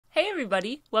Hey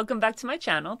everybody, welcome back to my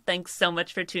channel. Thanks so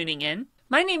much for tuning in.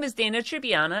 My name is Dana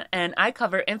Truppiana, and I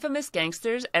cover infamous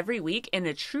gangsters every week in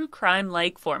a true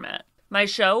crime-like format. My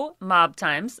show, Mob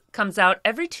Times, comes out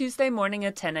every Tuesday morning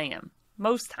at 10 a.m.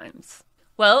 Most times.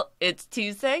 Well, it's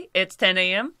Tuesday, it's 10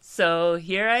 a.m., so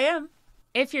here I am.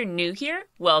 If you're new here,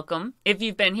 welcome. If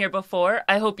you've been here before,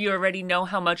 I hope you already know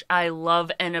how much I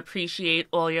love and appreciate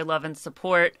all your love and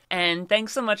support, and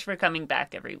thanks so much for coming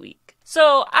back every week.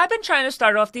 So, I've been trying to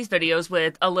start off these videos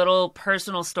with a little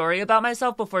personal story about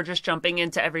myself before just jumping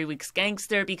into every week's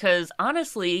gangster, because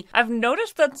honestly, I've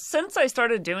noticed that since I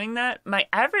started doing that, my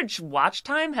average watch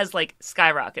time has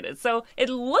skyrocketed. So, it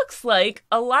looks like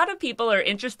a lot of people are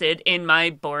interested in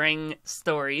my boring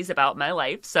stories about my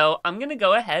life, so I'm gonna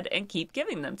go ahead and keep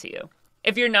giving them to you.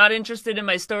 If you're not interested in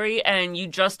my story and you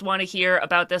just want to hear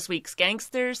about this week's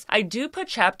gangsters, I do put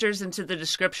chapters into the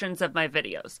descriptions of my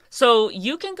videos. So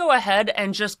you can go ahead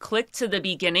and just click to the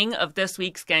beginning of this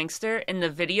week's gangster in the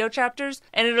video chapters,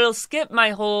 and it'll skip my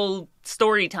whole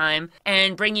story time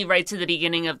and bring you right to the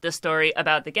beginning of the story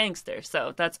about the gangster.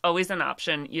 So that's always an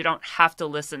option. You don't have to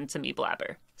listen to me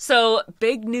blabber. So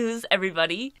big news,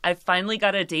 everybody. I finally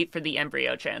got a date for the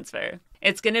embryo transfer.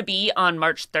 It's gonna be on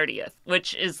March 30th,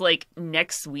 which is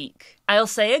next week. I'll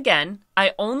say again,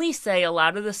 I only say a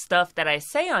lot of the stuff that I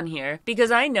say on here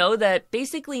because I know that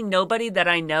basically nobody that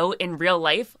I know in real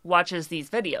life watches these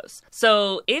videos.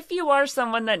 So if you are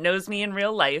someone that knows me in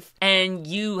real life and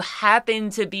you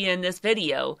happen to be in this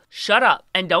video, shut up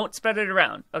and don't spread it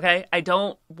around, okay? I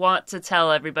don't want to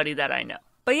tell everybody that I know.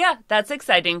 But yeah, that's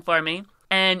exciting for me.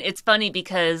 And it's funny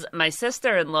because my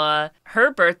sister-in-law,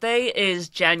 her birthday is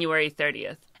January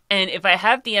 30th. And if I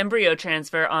have the embryo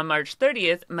transfer on March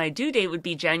 30th, my due date would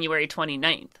be January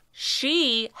 29th.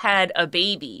 She had a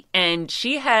baby, and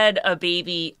she had a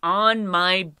baby on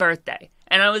my birthday.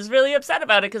 And I was really upset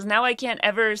about it because now I can't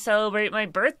ever celebrate my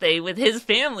birthday with his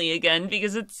family again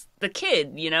because it's the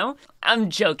kid, you know? I'm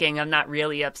joking. I'm not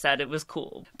really upset. It was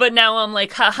cool. But now I'm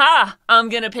like, haha, I'm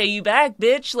gonna pay you back,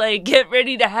 bitch. Get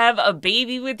ready to have a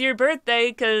baby with your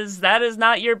birthday because that is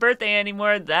not your birthday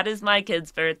anymore. That is my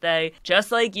kid's birthday,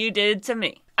 just like you did to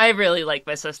me. I really like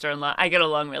my sister-in-law. I get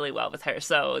along really well with her,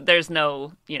 so there's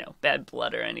no, bad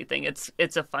blood or anything.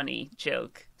 It's a funny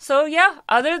joke. So yeah,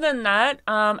 other than that,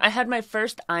 I had my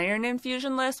first iron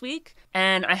infusion last week,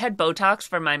 and I had Botox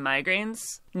for my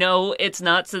migraines. No, it's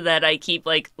not so that I keep,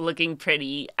 looking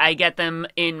pretty. I get them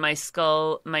in my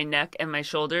skull, my neck, and my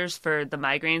shoulders for the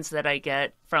migraines that I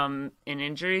get from an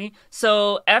injury.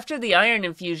 So after the iron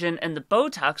infusion and the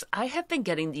Botox, I have been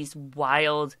getting these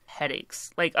wild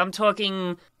headaches. I'm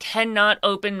talking cannot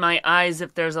open my eyes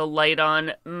if there's a light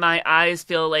on. My eyes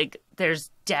feel like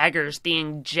there's daggers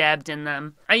being jabbed in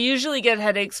them. I usually get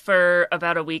headaches for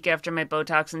about a week after my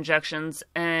Botox injections,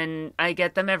 and I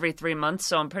get them every 3 months,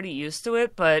 so I'm pretty used to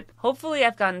it, but hopefully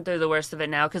I've gotten through the worst of it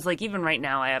now, because even right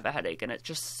now I have a headache, and it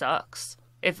just sucks.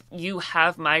 If you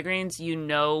have migraines, you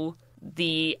know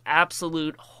the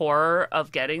absolute horror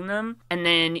of getting them, and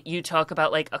then you talk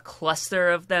about a cluster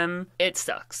of them. It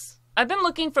sucks. I've been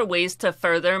looking for ways to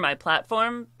further my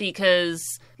platform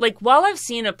because, while I've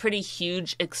seen a pretty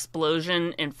huge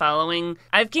explosion in following,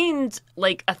 I've gained,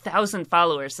 1,000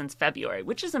 followers since February,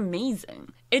 which is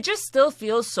amazing. It just still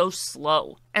feels so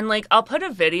slow. And, I'll put a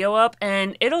video up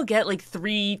and it'll get,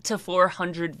 300 to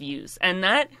 400 views. And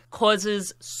that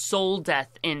causes soul death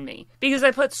in me because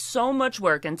I put so much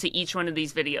work into each one of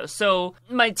these videos. So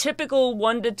my typical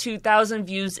 1,000 to 2,000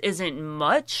 views isn't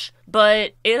much,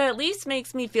 but it at least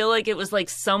makes me feel like it was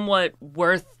somewhat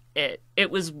worth it. It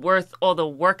was worth all the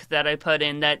work that I put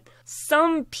in, that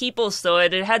some people saw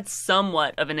it. It had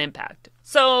somewhat of an impact.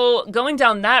 So going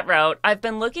down that route, I've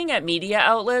been looking at media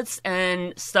outlets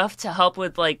and stuff to help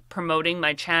with promoting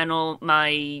my channel,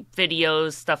 my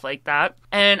videos, stuff like that.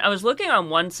 And I was looking on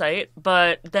one site,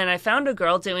 but then I found a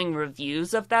girl doing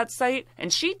reviews of that site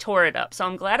and she tore it up. So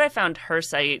I'm glad I found her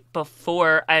site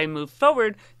before I moved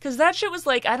forward, because that shit was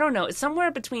I don't know, it's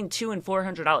somewhere between $200 and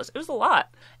 $400. It was a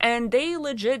lot. And they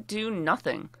legit do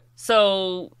nothing.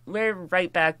 So we're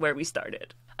right back where we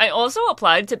started. I also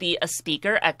applied to be a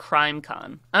speaker at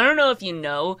CrimeCon. I don't know if you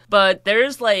know, but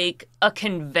there's a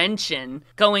convention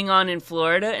going on in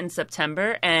Florida in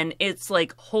September, and it's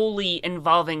wholly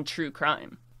involving true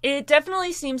crime. It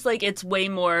definitely seems like it's way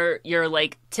more your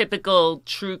typical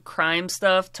true crime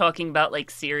stuff, talking about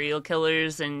serial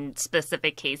killers and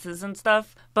specific cases and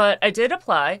stuff. But I did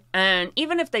apply, and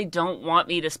even if they don't want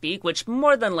me to speak, which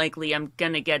more than likely I'm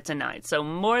gonna get denied, so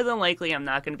more than likely I'm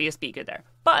not gonna be a speaker there.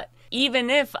 But even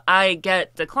if I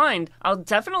get declined, I'll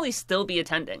definitely still be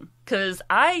attending. because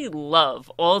I love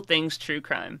all things true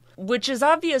crime, which is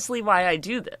obviously why I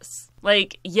do this.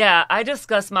 Like, yeah, I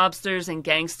discuss mobsters and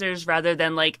gangsters rather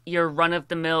than, like, your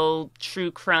run-of-the-mill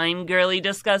true crime girly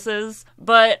discusses,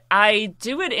 but I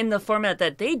do it in the format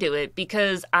that they do it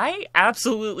because I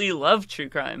absolutely love true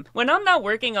crime. When I'm not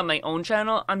working on my own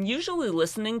channel, I'm usually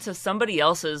listening to somebody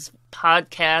else's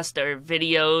podcast or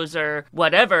videos or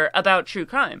whatever about true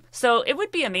crime. So it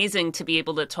would be amazing to be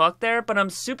able to talk there, but I'm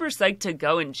super psyched to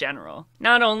go in general.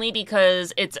 Not only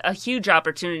because it's a huge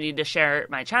opportunity to share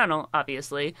my channel,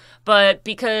 obviously, but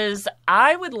because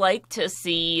I would like to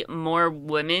see more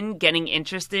women getting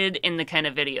interested in the kind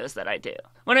of videos that I do.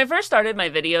 When I first started my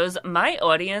videos, my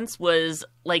audience was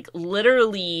like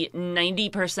literally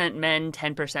 90% men,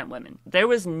 10% women. There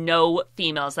was no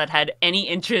females that had any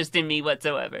interest in me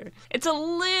whatsoever. It's a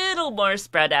little more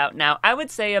spread out now. I would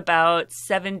say about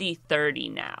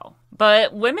 70-30 now.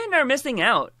 But women are missing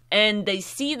out. And they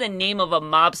see the name of a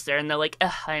mobster and they're like,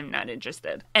 ugh, I'm not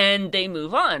interested. And they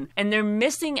move on. And they're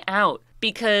missing out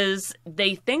because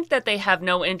they think that they have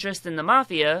no interest in the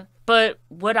mafia. But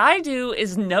what I do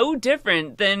is no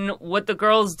different than what the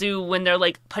girls do when they're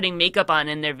like putting makeup on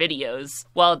in their videos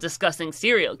while discussing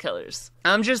serial killers.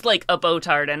 I'm just like a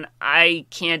botard and I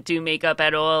can't do makeup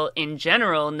at all in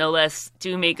general, no less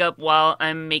do makeup while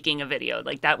I'm making a video.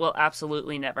 Like that will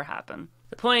absolutely never happen.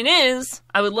 The point is,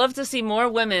 I would love to see more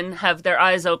women have their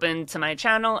eyes open to my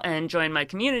channel and join my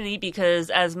community because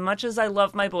as much as I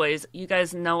love my boys, you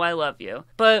guys know I love you.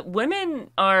 But women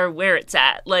are where it's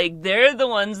at. Like, they're the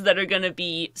ones that are gonna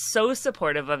be so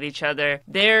supportive of each other.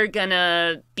 They're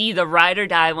gonna be the ride or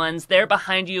die ones. They're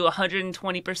behind you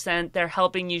 120%. They're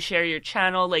helping you share your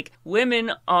channel. Like,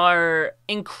 women are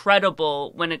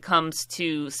incredible when it comes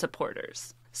to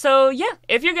supporters. So yeah,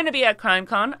 if you're going to be at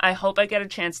CrimeCon, I hope I get a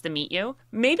chance to meet you.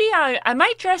 Maybe I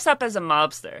might dress up as a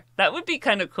mobster. That would be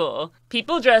kind of cool.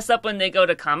 People dress up when they go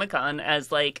to Comic-Con as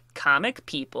like comic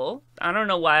people. I don't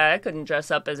know why I couldn't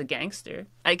dress up as a gangster.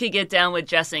 I could get down with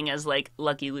dressing as like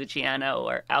Lucky Luciano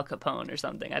or Al Capone or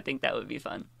something. I think that would be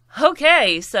fun.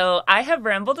 Okay, so I have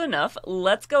rambled enough.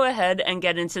 Let's go ahead and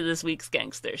get into this week's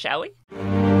gangster, shall we?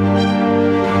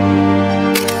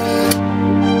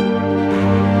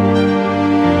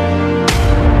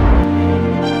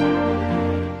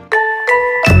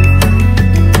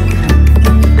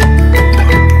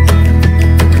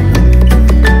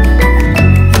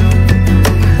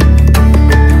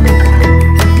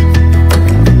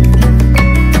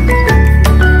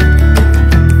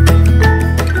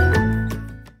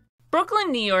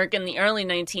 New York in the early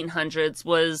 1900s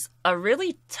was a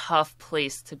really tough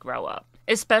place to grow up,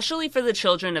 especially for the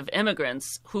children of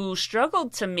immigrants who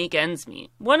struggled to make ends meet.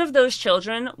 One of those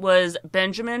children was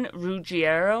Benjamin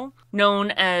Ruggiero,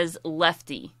 known as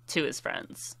Lefty to his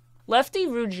friends. Lefty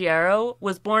Ruggiero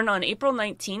was born on April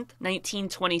 19,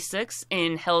 1926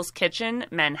 in Hell's Kitchen,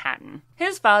 Manhattan.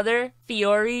 His father,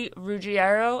 Fiore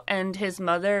Ruggiero, and his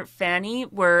mother, Fanny,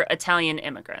 were Italian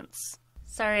immigrants.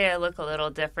 Sorry I look a little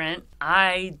different.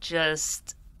 I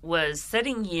just was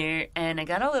sitting here and I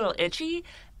got a little itchy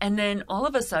and then all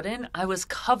of a sudden I was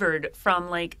covered from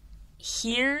like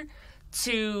here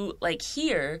to like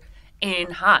here in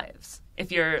hives.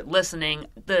 If you're listening,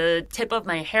 the tip of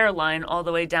my hairline all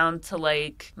the way down to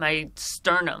like my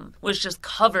sternum was just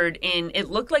covered in,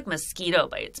 it looked like mosquito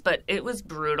bites, but it was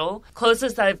brutal.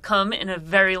 Closest I've come in a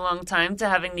very long time to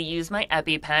having to use my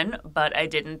EpiPen, but I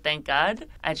didn't, thank God.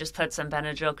 I just put some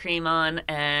Benadryl cream on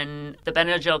and the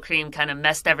Benadryl cream kind of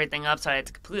messed everything up, so I had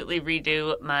to completely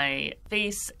redo my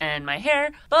face and my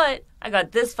hair, but I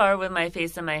got this far with my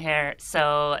face and my hair,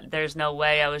 so there's no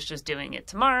way I was just doing it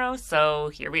tomorrow, so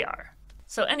here we are.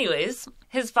 So anyways,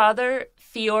 his father,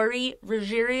 Fiore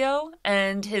Ruggiero,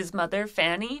 and his mother,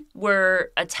 Fanny,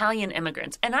 were Italian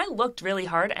immigrants. And I looked really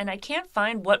hard, and I can't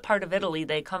find what part of Italy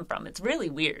they come from. It's really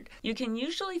weird. You can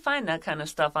usually find that kind of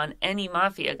stuff on any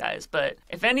mafia guys, but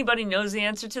if anybody knows the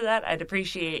answer to that, I'd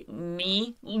appreciate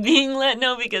me being let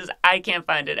know because I can't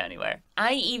find it anywhere.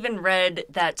 I even read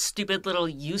that stupid little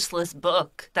useless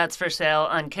book that's for sale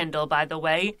on Kindle, by the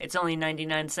way. It's only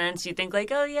 99 cents. You think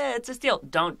like, oh yeah, it's a steal.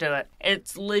 Don't do it.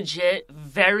 It's legit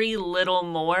very little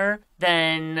more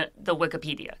than the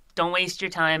Wikipedia. Don't waste your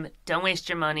time. Don't waste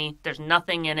your money. There's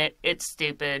nothing in it. It's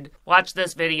stupid. Watch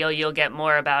this video. You'll get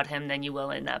more about him than you will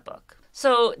in that book.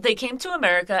 So they came to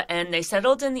America and they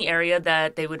settled in the area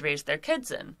that they would raise their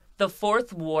kids in. the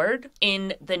 4th Ward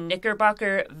in the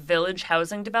Knickerbocker Village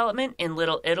Housing Development in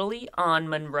Little Italy on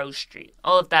Monroe Street.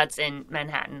 All of that's in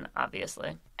Manhattan,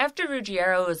 obviously. After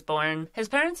Ruggiero was born, his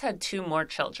parents had 2 more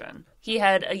children. He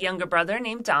had a younger brother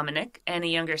named Dominic and a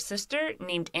younger sister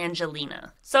named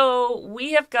Angelina. So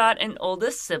we have got an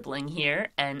oldest sibling here,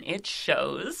 and it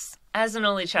shows. As an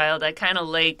only child, I kind of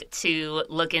like to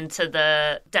look into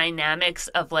the dynamics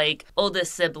of like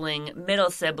oldest sibling,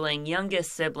 middle sibling,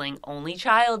 youngest sibling, only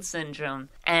child syndrome.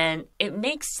 And it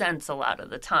makes sense a lot of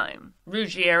the time.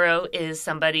 Ruggiero is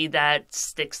somebody that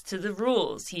sticks to the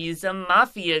rules. He's a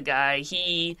mafia guy.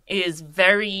 He is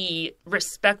very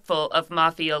respectful of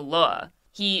mafia law.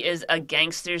 He is a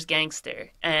gangster's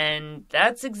gangster. And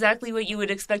that's exactly what you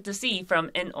would expect to see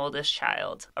from an oldest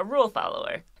child, a rule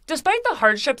follower. Despite the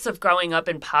hardships of growing up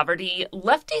in poverty,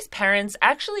 Lefty's parents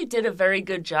actually did a very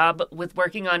good job with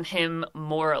working on him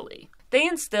morally. They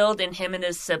instilled in him and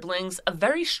his siblings a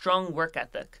very strong work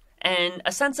ethic and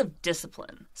a sense of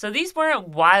discipline. So these weren't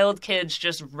wild kids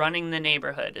just running the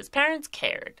neighborhood. His parents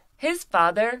cared. His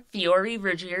father, Fiore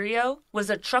Ruggiero, was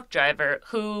a truck driver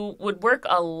who would work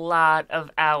a lot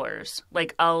of hours,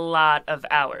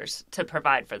 to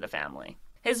provide for the family.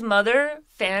 His mother,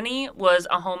 Fanny, was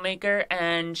a homemaker,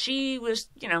 and she was,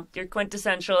 your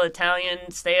quintessential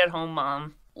Italian stay-at-home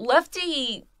mom.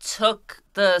 Lefty took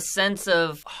the sense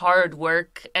of hard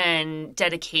work and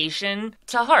dedication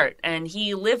to heart, and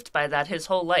he lived by that his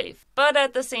whole life. But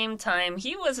at the same time,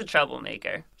 he was a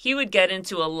troublemaker. He would get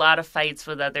into a lot of fights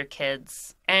with other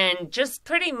kids. And just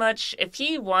pretty much, if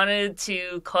he wanted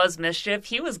to cause mischief,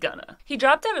 he was gonna. He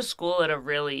dropped out of school at a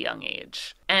really young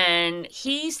age. And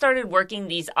he started working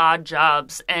these odd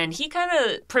jobs, and he kind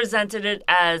of presented it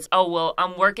as,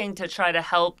 I'm working to try to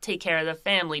help take care of the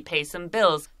family, pay some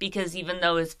bills, because even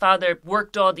though his father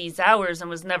worked all these hours and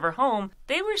was never home,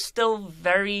 they were still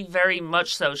very, very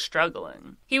much so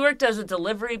struggling. He worked as a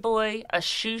delivery boy, a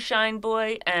shoe shine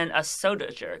boy, and a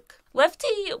soda jerk.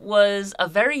 Lefty was a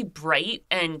very bright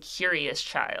and curious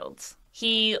child.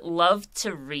 He loved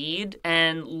to read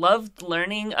and loved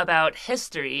learning about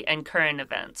history and current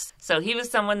events. So he was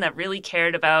someone that really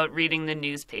cared about reading the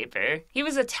newspaper. He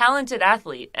was a talented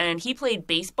athlete, and he played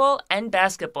baseball and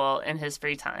basketball in his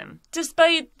free time.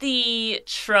 Despite the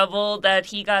trouble that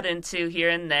he got into here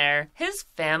and there, his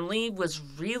family was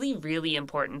really, really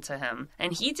important to him,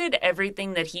 and he did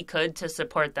everything that he could to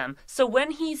support them. So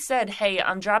when he said, hey,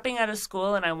 I'm dropping out of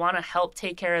school and I want to help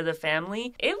take care of the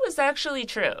family, it was actually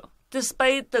true.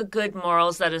 Despite the good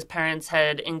morals that his parents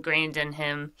had ingrained in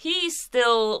him, he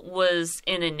still was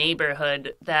in a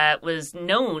neighborhood that was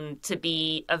known to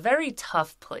be a very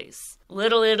tough place.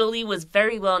 Little Italy was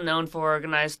very well known for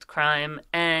organized crime,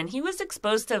 and he was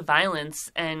exposed to violence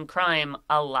and crime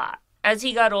a lot. As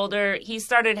he got older, he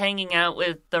started hanging out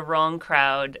with the wrong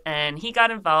crowd, and he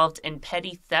got involved in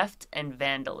petty theft and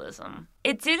vandalism.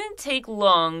 It didn't take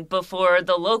long before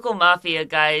the local mafia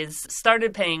guys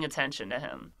started paying attention to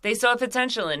him. They saw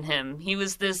potential in him. He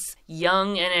was this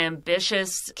young and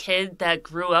ambitious kid that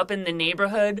grew up in the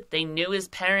neighborhood. They knew his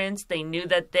parents. They knew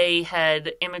that they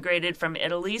had immigrated from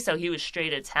Italy, so he was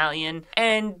straight Italian.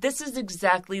 And this is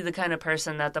exactly the kind of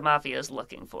person that the mafia is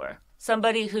looking for.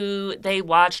 Somebody who they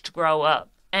watched grow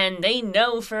up. And they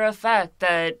know for a fact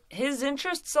that his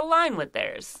interests align with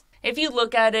theirs. If you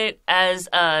look at it as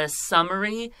a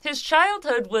summary, his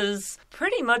childhood was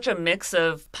pretty much a mix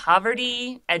of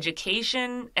poverty,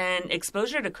 education, and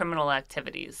exposure to criminal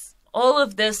activities. All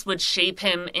of this would shape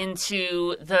him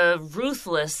into the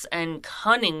ruthless and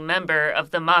cunning member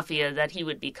of the mafia that he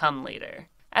would become later.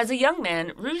 As a young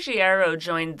man, Ruggiero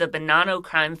joined the Bonnano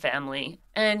crime family,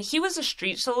 and he was a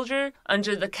street soldier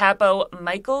under the capo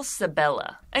Michael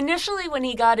Sabella. Initially, when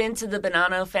he got into the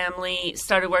Bonnano family,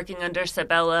 started working under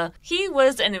Sabella, he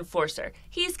was an enforcer.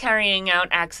 He's carrying out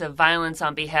acts of violence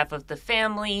on behalf of the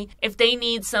family. If they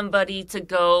need somebody to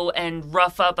go and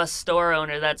rough up a store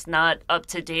owner that's not up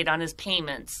to date on his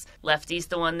payments, Lefty's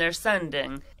the one they're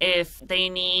sending. If they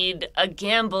need a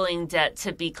gambling debt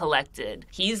to be collected,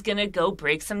 he's gonna go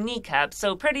break some kneecaps.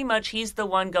 So pretty much he's the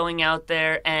one going out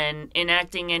there and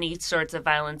enacting any sorts of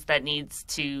violence that needs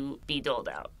to be doled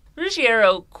out.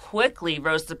 Ruggiero quickly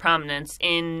rose to prominence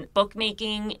in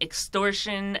bookmaking,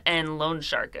 extortion, and loan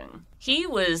sharking. He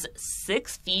was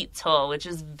 6 feet tall, which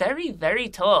is very, very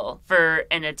tall for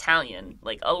an Italian.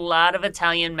 Like, a lot of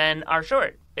Italian men are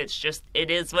short. It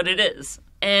is what it is.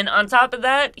 And on top of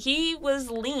that, he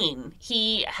was lean.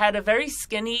 He had a very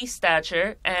skinny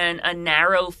stature and a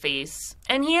narrow face.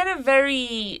 And he had a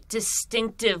very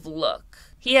distinctive look.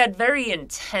 He had very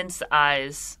intense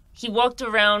eyes. He walked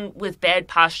around with bad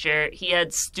posture, he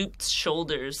had stooped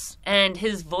shoulders, and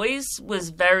his voice was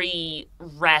very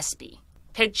raspy.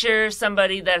 Picture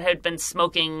somebody that had been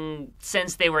smoking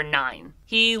since they were 9.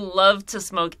 He loved to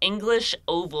smoke English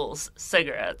Ovals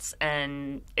cigarettes,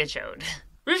 and it showed.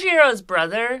 Ruggiero's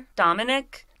brother,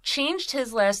 Dominic, changed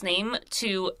his last name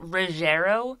to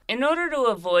Ruggiero in order to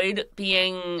avoid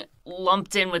being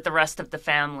lumped in with the rest of the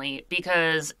family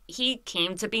because he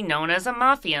came to be known as a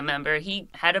mafia member. He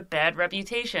had a bad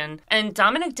reputation, and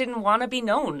Dominic didn't want to be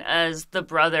known as the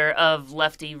brother of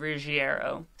Lefty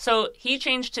Ruggiero. So he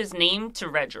changed his name to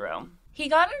Ruggiero. He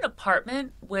got an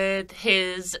apartment with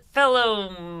his fellow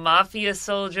mafia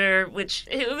soldier, which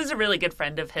it was a really good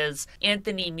friend of his,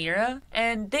 Anthony Mira,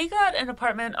 and they got an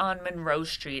apartment on Monroe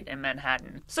Street in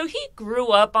Manhattan. So he grew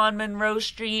up on Monroe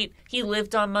Street. He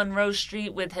lived on Monroe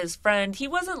Street with his friend. He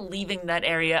wasn't leaving that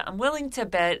area. I'm willing to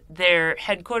bet their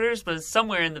headquarters was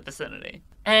somewhere in the vicinity.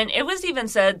 And it was even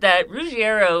said that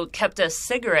Ruggiero kept a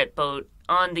cigarette boat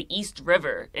on the East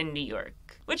River in New York,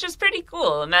 which is pretty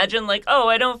cool. Imagine like, oh,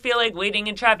 I don't feel like waiting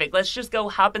in traffic. Let's just go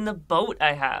hop in the boat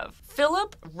I have.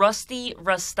 Philip Rusty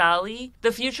Rustali,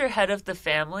 the future head of the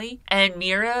family, and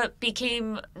Mira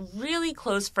became really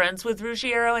close friends with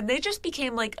Ruggiero, and they just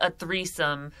became like a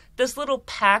threesome. This little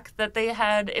pack that they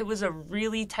had, it was a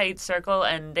really tight circle,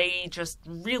 and they just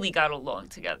really got along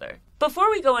together.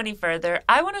 Before we go any further,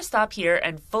 I want to stop here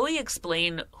and fully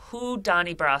explain who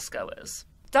Donny Brasco is.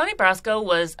 Donnie Brasco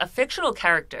was a fictional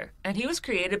character, and he was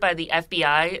created by the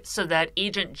FBI so that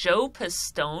Agent Joe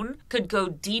Pistone could go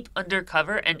deep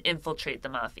undercover and infiltrate the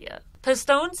mafia.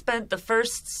 Pistone spent the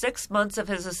first 6 months of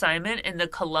his assignment in the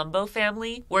Colombo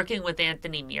family working with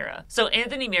Anthony Mira. So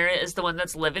Anthony Mira is the one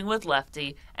that's living with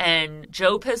Lefty, and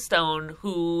Joe Pistone,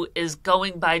 who is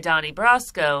going by Donny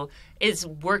Brasco, is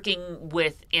working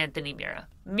with Anthony Mira.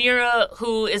 Mira,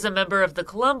 who is a member of the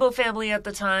Colombo family at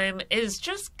the time, is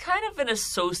just kind of an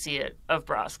associate of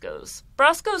Brasco's.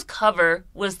 Brasco's cover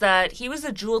was that he was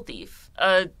a jewel thief,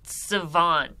 a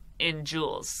savant in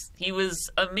jewels. He was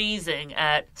amazing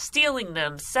at stealing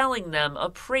them, selling them,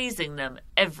 appraising them,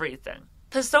 everything.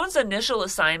 Pistone's initial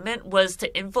assignment was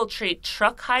to infiltrate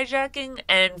truck hijacking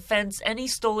and fence any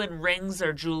stolen rings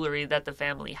or jewelry that the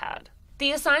family had.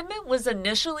 The assignment was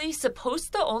initially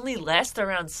supposed to only last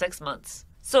around 6 months.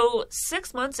 So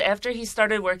 6 months after he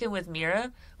started working with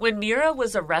Mira, when Mira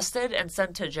was arrested and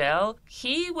sent to jail,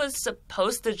 he was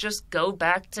supposed to just go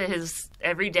back to his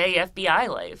everyday FBI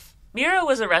life. Mira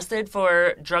was arrested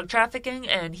for drug trafficking,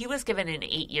 and he was given an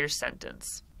 8-year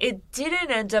sentence. It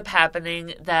didn't end up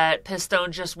happening that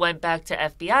Pistone just went back to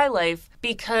FBI life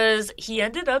because he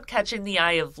ended up catching the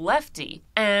eye of Lefty.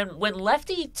 And when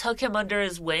Lefty took him under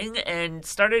his wing and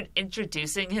started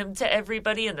introducing him to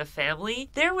everybody in the family,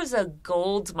 there was a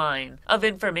gold mine of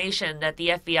information that the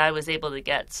FBI was able to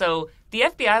get. So the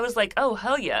FBI was like, oh,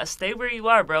 hell yeah, stay where you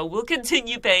are, bro. We'll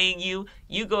continue paying you.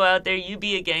 You go out there, you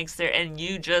be a gangster, and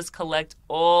you just collect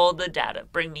all the data.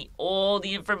 Bring me all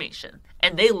the information.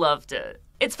 And they loved it.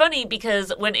 It's funny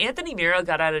because when Anthony Mira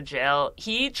got out of jail,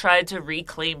 he tried to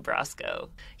reclaim Brasco.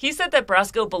 He said that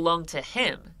Brasco belonged to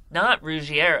him, not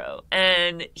Ruggiero.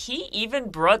 And he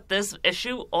even brought this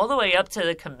issue all the way up to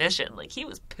the commission. Like, he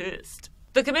was pissed.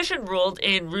 The commission ruled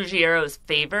in Ruggiero's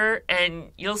favor, and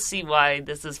you'll see why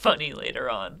this is funny later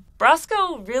on.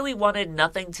 Brasco really wanted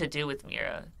nothing to do with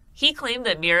Mira. He claimed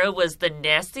that Mira was the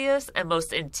nastiest and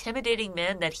most intimidating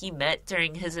man that he met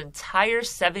during his entire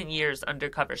 7 years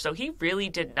undercover. So he really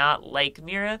did not like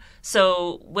Mira.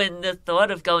 So when the thought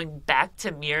of going back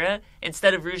to Mira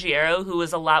instead of Ruggiero, who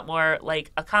was a lot more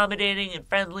like accommodating and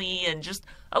friendly and just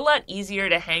a lot easier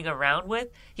to hang around with,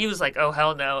 he was like, oh,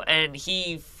 hell no. And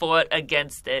he fought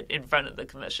against it in front of the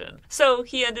commission. So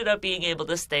he ended up being able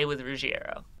to stay with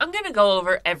Ruggiero. I'm going to go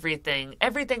over everything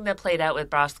that played out with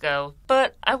Brasco,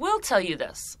 but I will tell you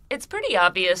this. It's pretty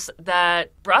obvious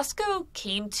that Brasco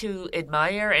came to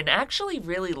admire and actually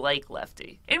really like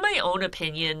Lefty. In my own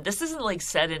opinion, this isn't like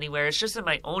said anywhere, it's just in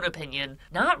my own opinion,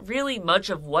 not really much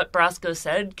of what Brasco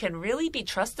said can really be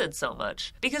trusted so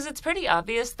much, because it's pretty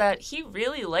obvious that he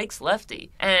really likes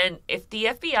Lefty. And if the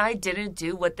FBI didn't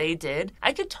do what they did,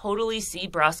 I could totally see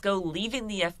Brasco leaving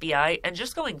the FBI and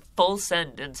just going full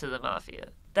send into the mafia.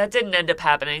 That didn't end up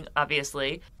happening,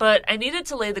 obviously, but I needed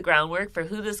to lay the groundwork for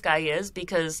who this guy is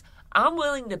because I'm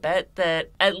willing to bet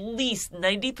that at least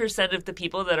 90% of the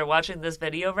people that are watching this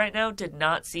video right now did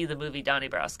not see the movie Donny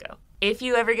Brasco. If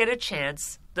you ever get a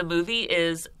chance, the movie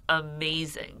is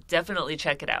amazing. Definitely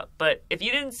check it out. But if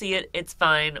you didn't see it, it's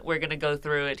fine. We're going to go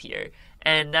through it here.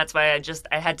 And that's why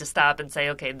I had to stop and say,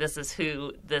 okay, this is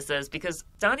who this is, because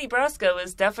Donny Brasco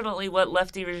is definitely what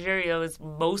Lefty Ruggiero is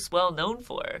most well known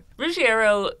for.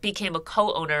 Ruggiero became a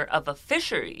co-owner of a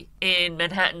fishery in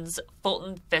Manhattan's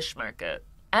Fulton Fish Market.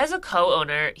 As a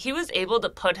co-owner, he was able to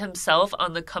put himself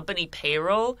on the company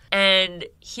payroll, and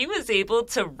he was able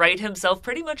to write himself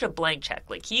pretty much a blank check.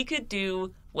 Like, he could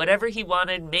do whatever he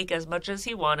wanted, make as much as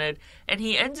he wanted, and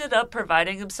he ended up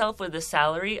providing himself with a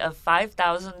salary of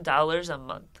 $5,000 a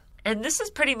month. And this is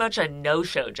pretty much a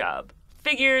no-show job.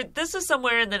 Figure this is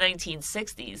somewhere in the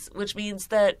 1960s, which means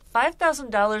that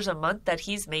 $5,000 a month that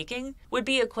he's making would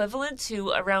be equivalent to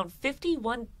around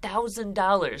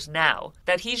 $51,000 now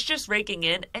that he's just raking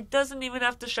in and doesn't even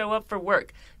have to show up for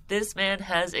work. This man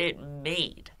has it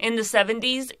made. In the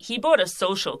 70s, he bought a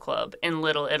social club in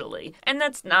Little Italy, and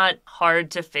that's not hard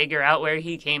to figure out where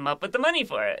he came up with the money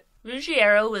for it.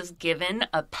 Ruggiero was given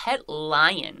a pet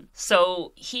lion,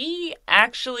 so he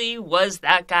actually was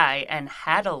that guy and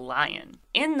had a lion.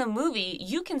 In the movie,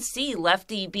 you can see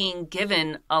Lefty being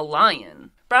given a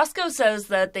lion. Brasco says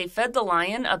that they fed the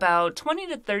lion about 20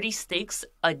 to 30 steaks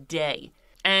a day,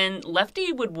 and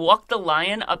Lefty would walk the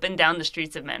lion up and down the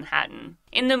streets of Manhattan.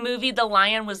 In the movie, the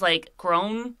lion was like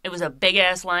grown. It was a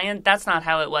big-ass lion. That's not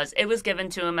how it was. It was given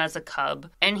to him as a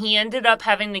cub, and he ended up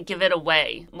having to give it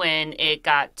away when it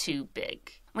got too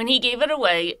big. When he gave it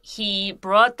away, he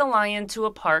brought the lion to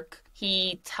a park.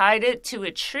 He tied it to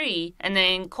a tree and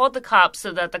then called the cops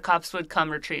so that the cops would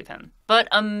come retrieve him. But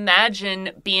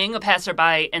imagine being a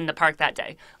passerby in the park that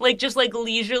day. Just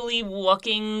leisurely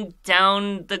walking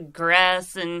down the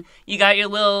grass, and you got your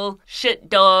little shit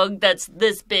dog that's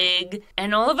this big.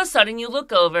 And all of a sudden you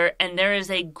look over and there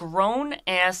is a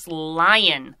grown-ass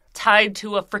lion tied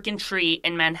to a freaking tree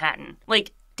in Manhattan.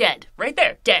 Dead. Right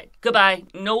there. Dead. Goodbye.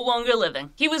 No longer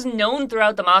living. He was known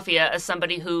throughout the Mafia as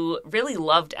somebody who really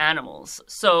loved animals.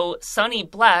 So Sonny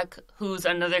Black, who's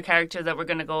another character that we're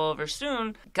going to go over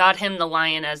soon, got him the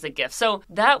lion as a gift. So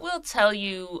that will tell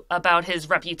you about his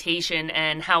reputation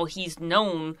and how he's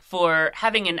known for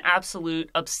having an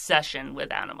absolute obsession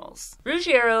with animals.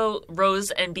 Ruggiero rose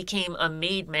and became a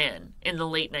made man in the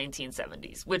late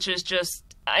 1970s, which is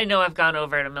just, I know I've gone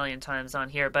over it a million times on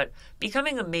here, but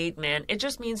becoming a made man, it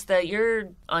just means that you're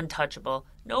untouchable.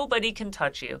 Nobody can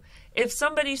touch you. If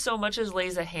somebody so much as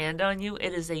lays a hand on you,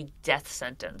 it is a death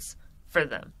sentence for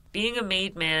them. Being a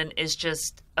made man is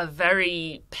just a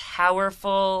very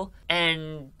powerful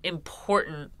and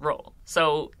important role.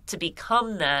 So to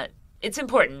become that, it's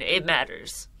important. It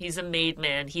matters. He's a made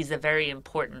man. He's a very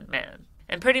important man.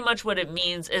 And pretty much what it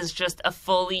means is just a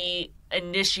fully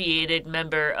initiated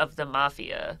member of the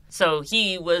Mafia. So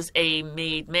he was a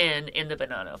made man in the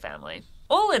Bonnano family.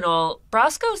 All in all,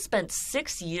 Brasco spent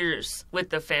 6 years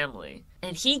with the family,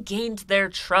 and he gained their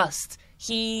trust.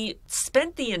 He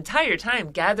spent the entire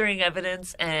time gathering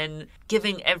evidence and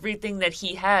giving everything that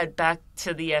he had back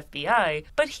to the FBI,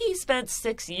 but he spent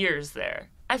 6 years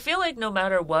there. I feel like no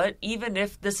matter what, even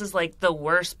if this is the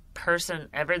worst person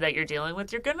ever that you're dealing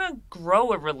with, you're gonna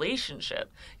grow a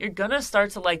relationship. You're gonna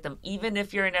start to like them, even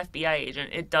if you're an FBI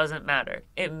agent. It doesn't matter.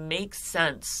 It makes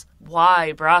sense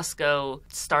why Brasco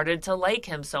started to like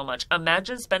him so much.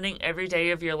 Imagine spending every day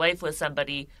of your life with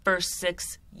somebody for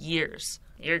 6 years.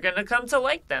 You're gonna come to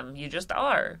like them. You just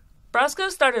are. Brasco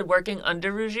started working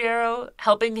under Ruggiero,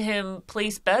 helping him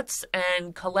place bets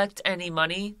and collect any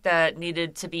money that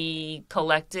needed to be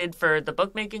collected for the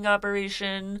bookmaking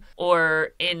operation or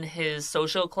in his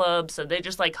social club. So they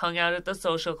just hung out at the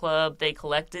social club. They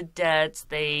collected debts.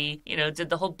 They, did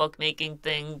the whole bookmaking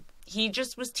thing. He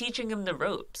just was teaching him the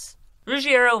ropes.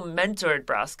 Ruggiero mentored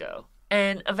Brasco.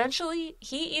 And eventually,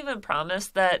 he even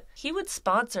promised that he would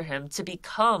sponsor him to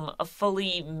become a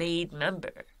fully made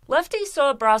member. Lefty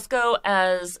saw Brasco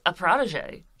as a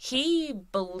protege. He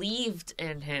believed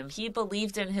in him. He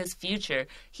believed in his future.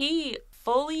 He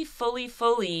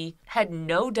fully had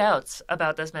no doubts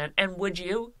about this man. And would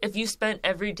you? If you spent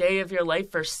every day of your life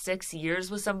for 6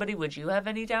 years with somebody, would you have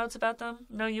any doubts about them?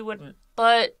 No, you wouldn't.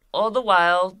 But all the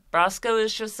while, Brasco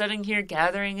is just sitting here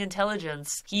gathering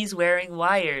intelligence. He's wearing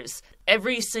wires.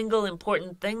 Every single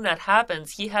important thing that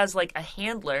happens, he has a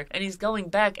handler, and he's going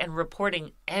back and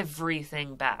reporting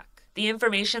everything back. The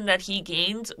information that he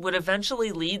gained would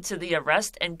eventually lead to the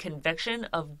arrest and conviction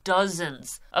of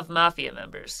dozens of Mafia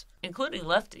members, including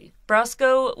Lefty.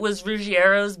 Brasco was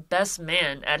Ruggiero's best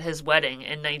man at his wedding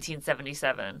in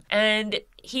 1977, and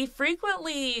he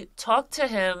frequently talked to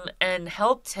him and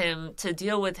helped him to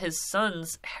deal with his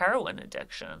son's heroin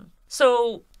addiction.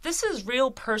 So this is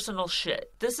real personal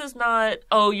shit. This is not,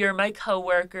 oh, you're my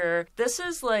coworker. This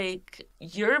is like,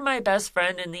 you're my best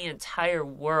friend in the entire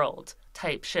world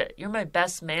type shit. You're my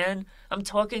best man. I'm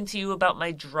talking to you about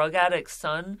my drug addict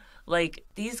son. Like,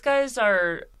 these guys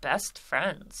are best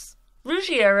friends.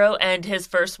 Ruggiero and his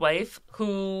first wife,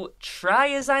 who, try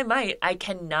as I might, I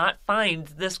cannot find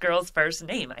this girl's first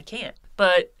name. I can't.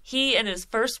 But he and his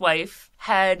first wife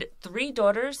had 3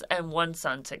 daughters and 1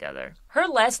 son together. Her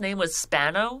last name was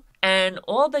Spano, and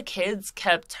all the kids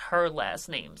kept her last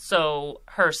name. So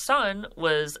her son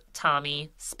was Tommy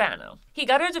Spano. He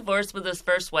got a divorce with his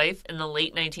first wife in the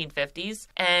late 1950s,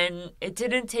 and it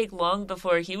didn't take long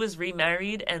before he was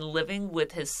remarried and living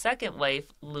with his second wife,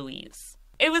 Louise.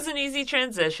 It was an easy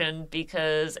transition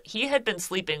because he had been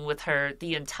sleeping with her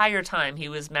the entire time he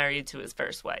was married to his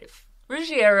first wife.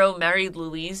 Ruggiero married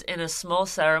Louise in a small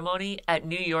ceremony at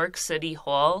New York City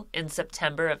Hall in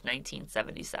September of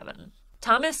 1977.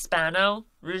 Thomas Spano,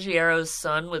 Ruggiero's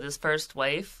son with his first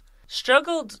wife,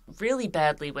 struggled really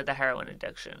badly with a heroin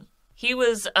addiction. He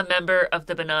was a member of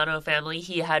the Bonnano family.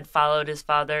 He had followed his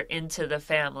father into the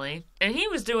family. And he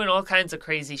was doing all kinds of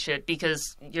crazy shit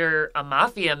because you're a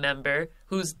mafia member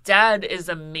whose dad is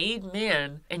a made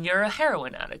man and you're a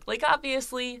heroin addict. Like,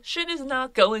 obviously, shit is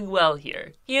not going well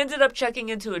here. He ended up checking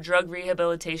into a drug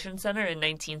rehabilitation center in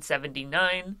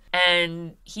 1979.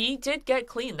 And he did get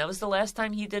clean. That was the last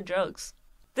time he did drugs.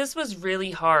 This was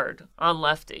really hard on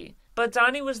Lefty. But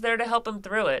Donnie was there to help him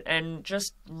through it and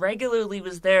just regularly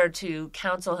was there to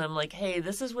counsel him like, hey,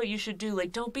 this is what you should do.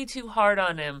 Like, don't be too hard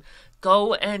on him.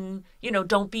 Go and,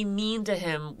 don't be mean to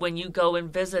him when you go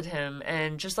and visit him.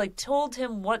 And just like told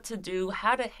him what to do,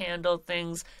 how to handle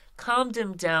things, calmed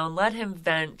him down, let him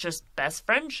vent, just best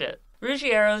friendship.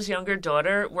 Ruggiero's younger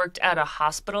daughter worked at a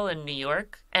hospital in New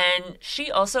York, and she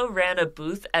also ran a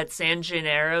booth at San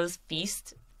Gennaro's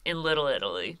Feast in Little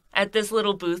Italy. At this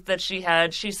little booth that she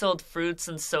had, she sold fruits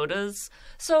and sodas.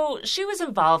 So she was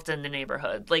involved in the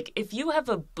neighborhood. Like, if you have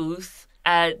a booth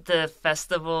at the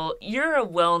festival, you're a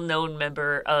well-known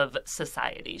member of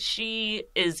society. She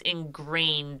is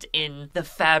ingrained in the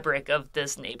fabric of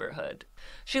this neighborhood.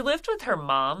 She lived with her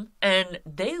mom, and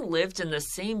they lived in the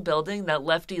same building that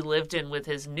Lefty lived in with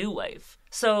his new wife.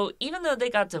 So even though they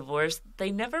got divorced,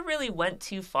 they never really went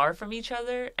too far from each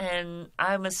other, and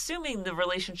I'm assuming the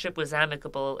relationship was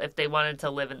amicable if they wanted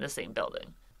to live in the same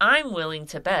building. I'm willing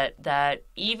to bet that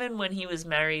even when he was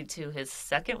married to his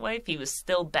second wife, he was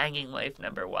still banging wife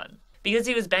number 1. Because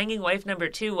he was banging wife number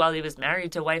 2 while he was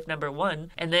married to wife number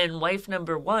 1, and then wife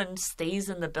number 1 stays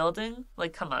in the building.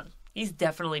 Like, come on. He's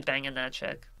definitely banging that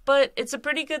chick. But it's a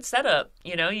pretty good setup.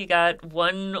 You got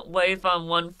one wife on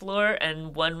one floor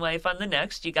and one wife on the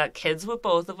next. You got kids with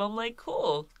both of them. Like,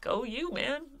 cool. Go you,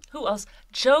 man. Who else?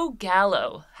 Joe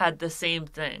Gallo had the same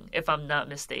thing, if I'm not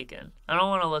mistaken. I don't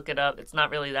want to look it up. It's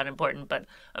not really that important, but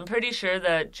I'm pretty sure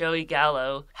that Joey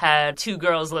Gallo had 2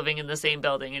 girls living in the same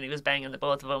building, and he was banging the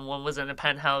both of them. One was in a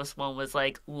penthouse, one was,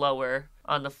 like, lower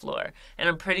on the floor. And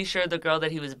I'm pretty sure the girl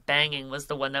that he was banging was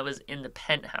the one that was in the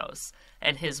penthouse,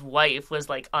 and his wife was,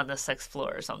 like, on the 6th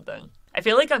floor or something. I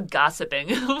feel like I'm gossiping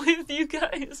with you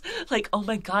guys. Like, oh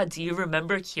my God, do you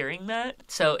remember hearing that?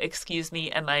 So excuse me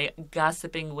and my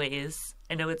gossiping ways.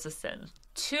 I know it's a sin.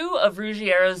 2 of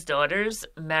Ruggiero's daughters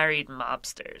married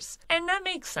mobsters. And that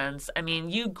makes sense. I mean,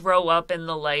 you grow up in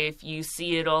the life, you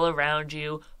see it all around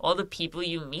you. All the people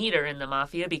you meet are in the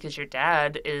mafia because your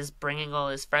dad is bringing all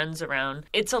his friends around.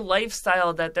 It's a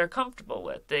lifestyle that they're comfortable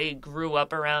with. They grew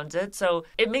up around it, so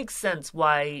it makes sense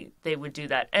why they would do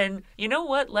that. And you know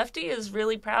what? Lefty is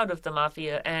really proud of the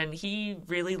mafia, and he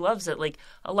really loves it. Like,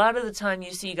 a lot of the time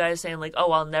you see guys saying, like,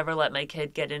 oh, I'll never let my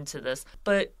kid get into this.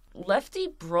 But Lefty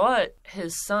brought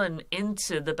his son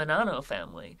into the Bonnano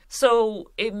family.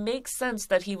 So it makes sense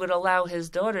that he would allow his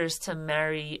daughters to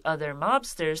marry other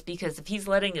mobsters, because if he's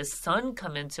letting his son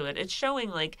come into it, it's showing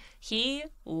like he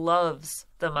loves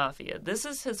the mafia. This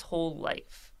is his whole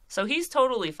life. So he's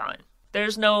totally fine.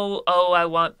 There's no, oh, I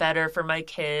want better for my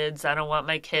kids. I don't want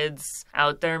my kids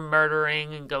out there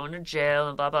murdering and going to jail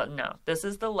and blah, blah. No, this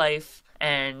is the life,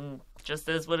 and just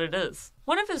is what it is.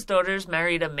 One of his daughters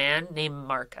married a man named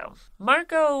Marco.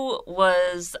 Marco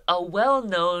was a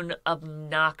well-known,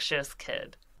 obnoxious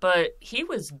kid, but he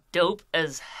was dope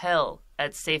as hell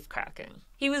at safecracking.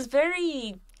 He was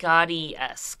very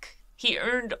Gotti-esque. He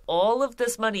earned all of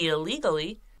this money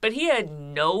illegally, but he had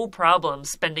no problem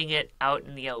spending it out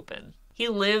in the open. He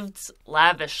lived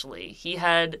lavishly. He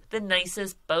had the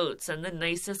nicest boats and the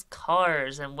nicest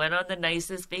cars and went on the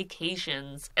nicest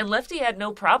vacations. And Lefty had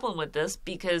no problem with this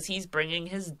because he's bringing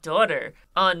his daughter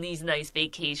on these nice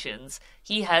vacations.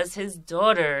 He has his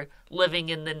daughter living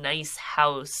in the nice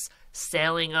house,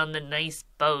 sailing on the nice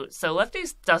boat. So Lefty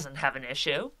doesn't have an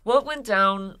issue. What went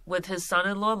down with his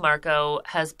son-in-law Marco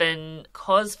has been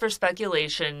cause for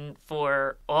speculation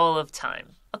for all of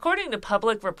time. According to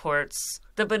public reports,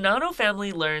 the Bonnano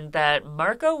family learned that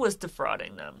Marco was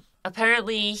defrauding them.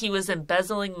 Apparently, he was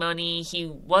embezzling money, he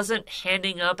wasn't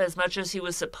handing up as much as he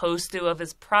was supposed to of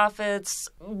his profits,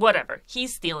 whatever.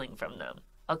 He's stealing from them.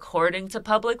 According to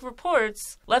public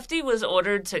reports, Lefty was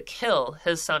ordered to kill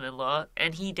his son-in-law,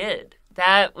 and he did.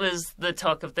 That was the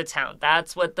talk of the town.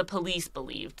 That's what the police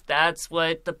believed. That's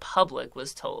what the public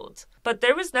was told. But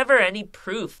there was never any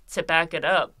proof to back it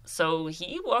up, so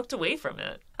he walked away from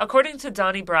it. According to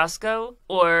Donny Brasco,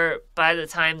 or by the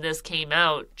time this came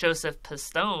out, Joseph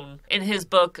Pistone, in his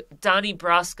book Donny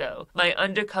Brasco, My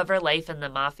Undercover Life in the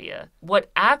Mafia, what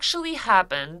actually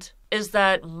happened is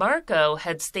that Marco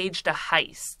had staged a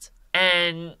heist.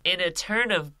 And in a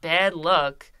turn of bad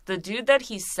luck, the dude that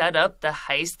he set up the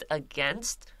heist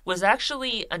against was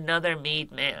actually another made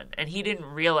man, and he didn't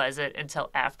realize it until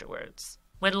afterwards.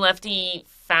 When Lefty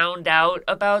found out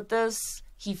about this,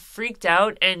 he freaked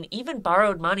out and even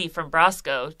borrowed money from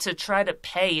Brasco to try to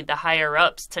pay the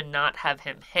higher-ups to not have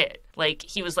him hit. Like,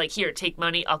 he was like, here, take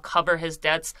money, I'll cover his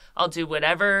debts, I'll do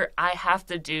whatever I have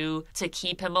to do to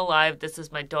keep him alive. This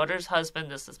is my daughter's husband,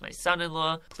 this is my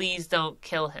son-in-law, please don't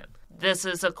kill him. This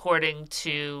is according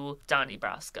to Donny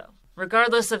Brasco.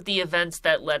 Regardless of the events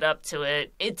that led up to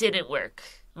it, it didn't work.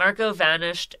 Marco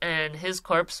vanished and his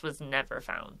corpse was never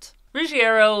found.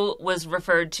 Ruggiero was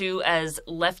referred to as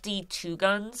Lefty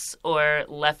Guns or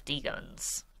Lefty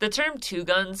Guns. The term two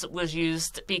guns was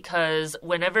used because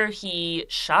whenever he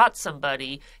shot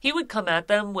somebody, he would come at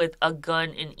them with a gun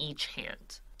in each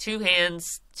hand. 2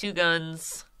 hands, 2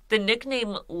 guns. The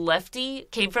nickname Lefty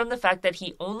came from the fact that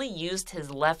he only used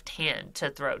his left hand to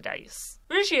throw dice.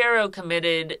 Ruggiero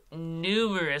committed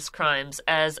numerous crimes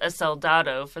as a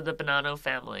soldato for the Bonnano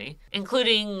family,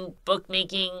 including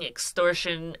bookmaking,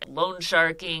 extortion, loan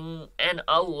sharking, and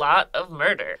a lot of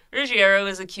murder. Ruggiero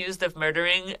is accused of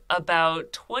murdering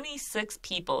about 26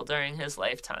 people during his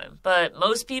lifetime, but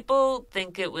most people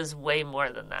think it was way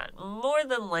more than that. More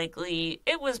than likely,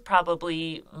 it was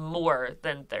probably more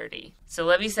than 30. So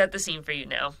let me set the scene for you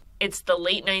now. It's the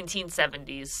late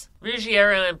 1970s.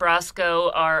 Ruggiero and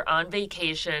Brasco are on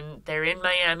vacation. They're in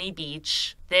Miami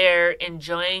Beach. They're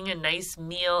enjoying a nice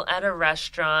meal at a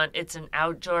restaurant. It's an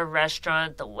outdoor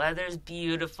restaurant. The weather's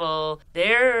beautiful.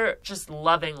 They're just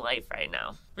loving life right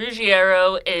now.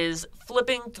 Ruggiero is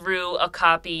flipping through a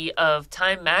copy of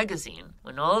Time magazine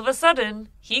when all of a sudden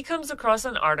he comes across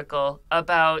an article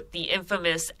about the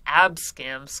infamous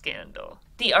Abscam scandal.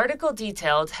 The article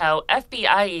detailed how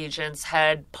FBI agents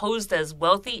had posed as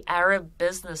wealthy Arab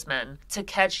businessmen to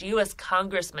catch U.S.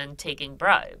 congressmen taking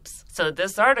bribes. So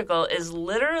this article is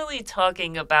literally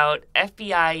talking about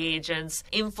FBI agents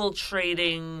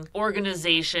infiltrating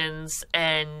organizations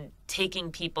and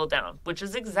taking people down, which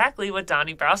is exactly what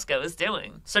Donny Brasco is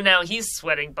doing. So now he's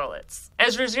sweating bullets.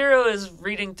 As Ruggiero is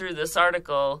reading through this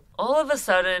article, all of a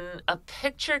sudden, a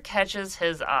picture catches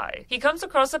his eye. He comes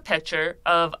across a picture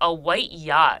of a white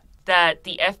yacht that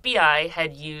the FBI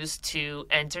had used to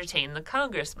entertain the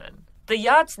congressman. The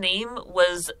yacht's name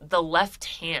was the Left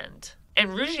Hand,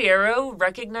 and Ruggiero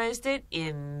recognized it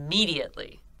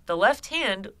immediately. The Left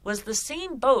Hand was the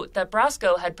same boat that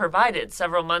Brasco had provided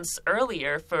several months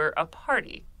earlier for a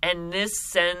party. And this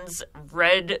sends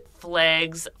red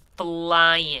flags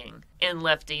flying in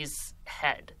Lefty's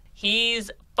head.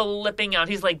 He's flipping out.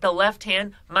 He's like, the Left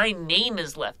Hand? My name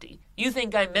is Lefty. You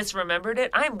think I misremembered it?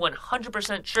 I'm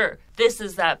 100% sure this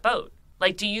is that boat.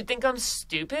 Like, do you think I'm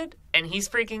stupid? And he's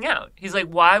freaking out. He's like,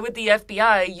 why would the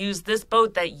FBI use this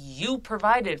boat that you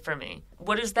provided for me?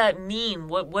 What does that mean?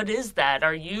 What is that?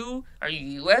 Are you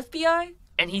FBI?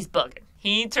 And he's bugging.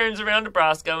 He turns around to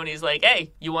Brasco and he's like,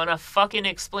 hey, you want to fucking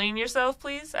explain yourself,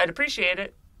 please? I'd appreciate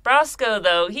it. Brasco,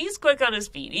 though, he's quick on his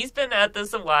feet. He's been at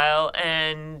this a while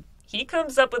and he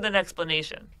comes up with an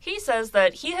explanation. He says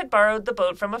that he had borrowed the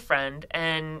boat from a friend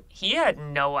and he had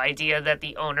no idea that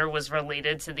the owner was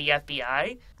related to the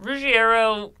FBI.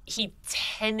 Ruggiero, he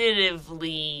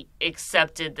tentatively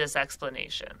accepted this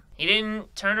explanation. He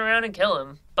didn't turn around and kill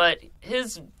him, but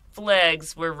his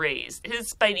flags were raised.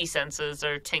 His spidey senses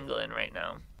are tingling right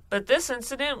now. But this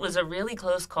incident was a really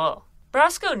close call.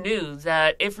 Brasco knew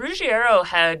that if Ruggiero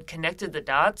had connected the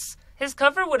dots, his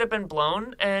cover would have been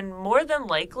blown, and more than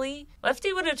likely,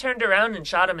 Lefty would have turned around and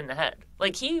shot him in the head.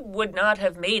 Like, he would not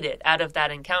have made it out of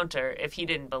that encounter if he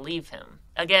didn't believe him.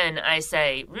 Again, I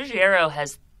say, Ruggiero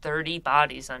has 30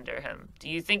 bodies under him. Do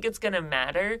you think it's gonna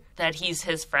matter that he's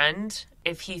his friend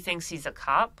if he thinks he's a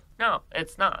cop? No,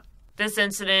 it's not. This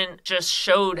incident just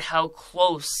showed how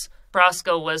close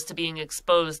Brasco was to being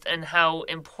exposed and how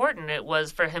important it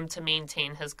was for him to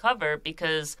maintain his cover,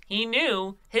 because he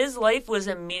knew his life was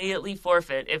immediately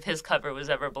forfeit if his cover was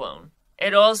ever blown.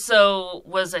 It also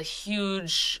was a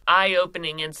huge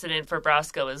eye-opening incident for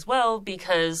Brasco as well,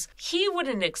 because he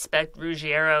wouldn't expect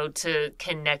Ruggiero to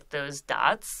connect those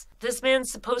dots. This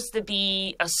man's supposed to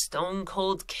be a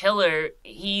stone-cold killer.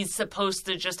 He's supposed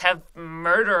to just have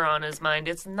murder on his mind.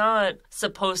 It's not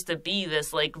supposed to be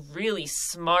this, like, really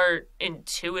smart,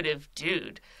 intuitive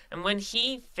dude. And when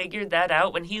he figured that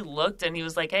out, when he looked and he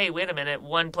was like, hey, wait a minute,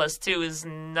 1 + 2 is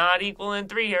not equaling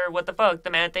 3 here. What the fuck? The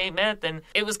math ain't math. And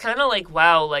it was kind of like,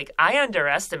 wow, like, I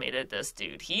underestimated this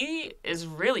dude. He is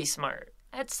really smart.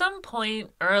 At some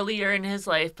point earlier in his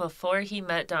life, before he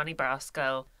met Donny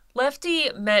Brasco, Lefty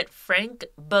met Frank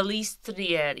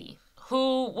Balistrieri,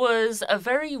 who was a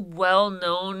very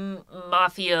well-known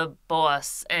mafia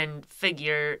boss and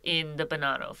figure in the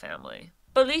Bonnano family.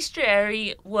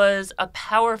 Balistrieri was a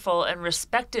powerful and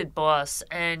respected boss,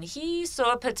 and he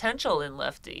saw potential in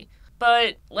Lefty.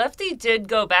 But Lefty did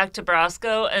go back to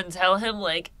Brasco and tell him,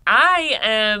 like, I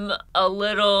am a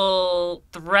little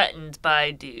threatened by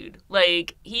dude.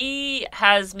 Like, he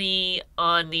has me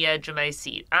on the edge of my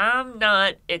seat. I'm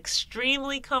not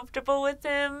extremely comfortable with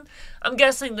him. I'm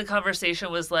guessing the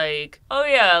conversation was like, oh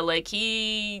yeah, like,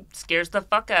 he scares the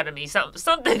fuck out of me.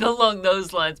 Something along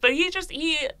those lines. But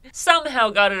he somehow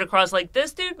got it across, like,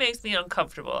 this dude makes me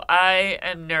uncomfortable. I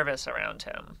am nervous around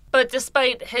him. But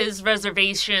despite his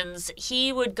reservations,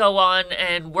 he would go on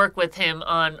and work with him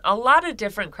on a lot of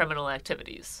different criminal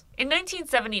activities. In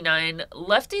 1979,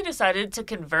 Lefty decided to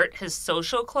convert his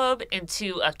social club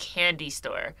into a candy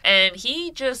store, and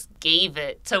he just gave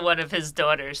it to one of his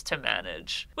daughters to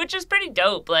manage, which is pretty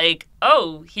dope. Like,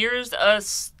 oh, here's a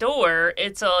store,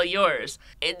 it's all yours.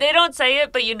 They don't say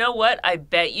it, but you know what? I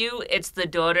bet you it's the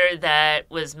daughter that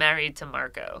was married to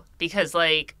Marco. Because,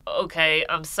 like, okay,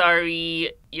 I'm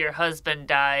sorry your husband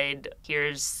died,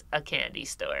 here's a candy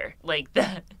store. Like,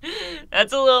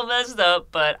 that's a little messed up,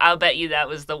 but I'll bet you that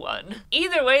was the one.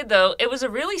 Either way, though, it was a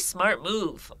really smart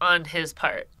move on his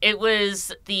part. It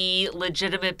was the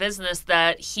legitimate business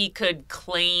that he could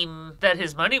claim that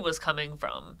his money was coming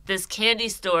from. This candy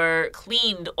store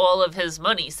cleaned all of his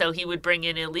money, so he would bring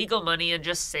in illegal money and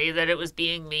just say that it was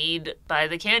being made by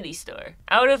the candy store.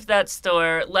 Out of that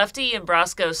store, Lefty and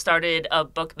Brasco started a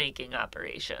bookmaking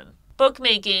operation.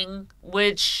 Bookmaking,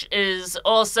 which is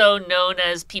also known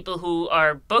as people who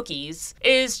are bookies,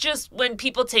 is just when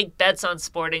people take bets on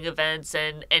sporting events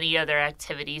and any other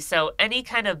activity. So any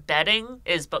kind of betting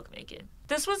is bookmaking.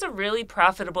 This was a really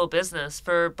profitable business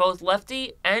for both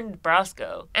Lefty and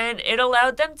Brasco, and it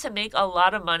allowed them to make a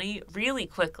lot of money really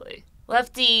quickly.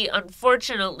 Lefty,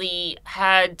 unfortunately,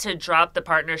 had to drop the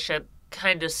partnership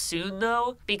kind of soon,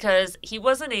 though, because he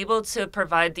wasn't able to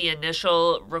provide the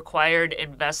initial required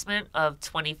investment of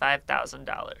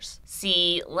 $25,000.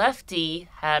 See, Lefty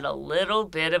had a little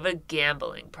bit of a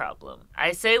gambling problem.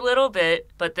 I say little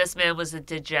bit, but this man was a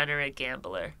degenerate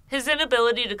gambler. His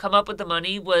inability to come up with the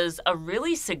money was a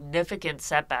really significant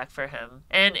setback for him,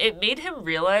 and it made him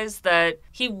realize that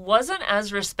he wasn't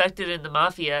as respected in the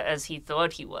mafia as he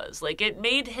thought he was. Like, it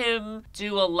made him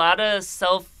do a lot of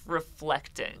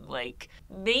self-reflecting. Like,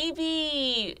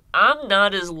 maybe I'm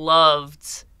not as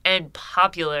loved and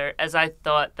popular as I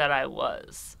thought that I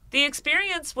was. The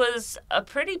experience was a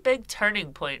pretty big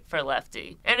turning point for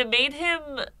Lefty, and it made him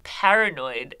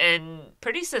paranoid and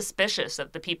pretty suspicious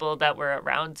of the people that were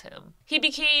around him. He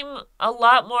became a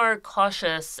lot more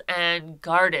cautious and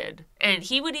guarded, and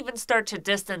he would even start to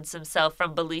distance himself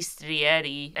from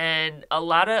Balistrieri and a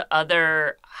lot of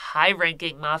other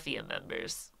high-ranking mafia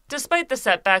members. Despite the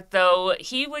setback, though,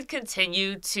 he would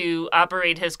continue to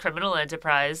operate his criminal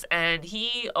enterprise, and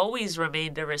he always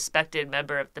remained a respected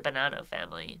member of the Bonnano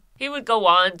family. He would go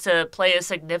on to play a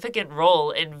significant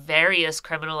role in various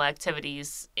criminal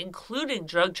activities, including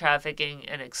drug trafficking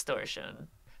and extortion.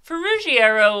 For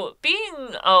Ruggiero,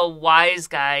 being a wise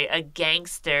guy, a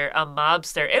gangster, a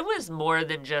mobster, it was more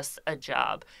than just a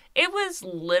job. It was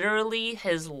literally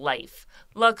his life.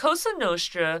 La Cosa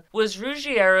Nostra was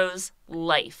Ruggiero's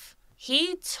life.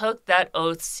 he took that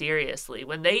oath seriously.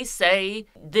 When they say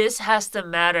this has to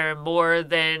matter more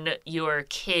than your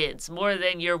kids, more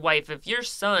than your wife, if your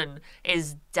son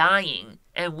is dying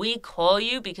and we call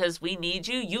you because we need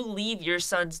you, you leave your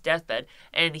son's deathbed.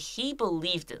 And he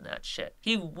believed in that shit.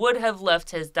 He would have left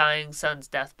his dying son's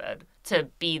deathbed to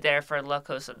be there for La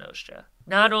Cosa Nostra.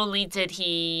 Not only did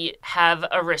he have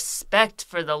a respect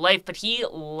for the life, but he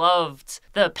loved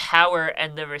the power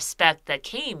and the respect that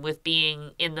came with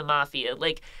being in the mafia.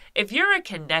 Like, if you're a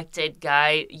connected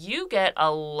guy, you get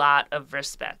a lot of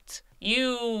respect.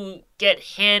 You get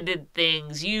handed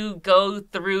things. You go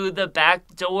through the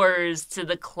back doors to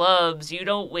the clubs. You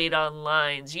don't wait on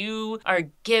lines. You are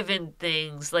given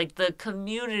things. Like, the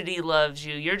community loves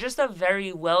you. You're just a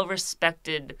very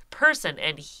well-respected person,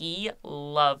 and he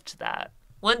loved that.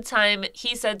 One time,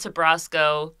 he said to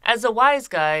Brasco, as a wise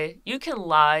guy, you can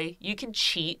lie, you can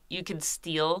cheat, you can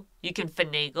steal, you can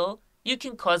finagle, you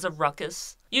can cause a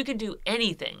ruckus, you can do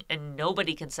anything, and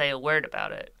nobody can say a word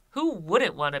about it. Who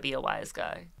wouldn't want to be a wise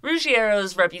guy?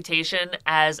 Ruggiero's reputation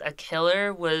as a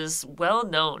killer was well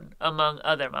known among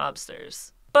other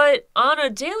mobsters. But on a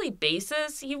daily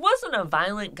basis, he wasn't a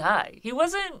violent guy. He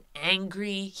wasn't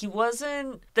angry. He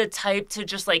wasn't the type to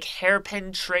just like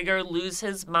hairpin trigger, lose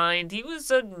his mind. He was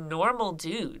a normal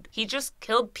dude. He just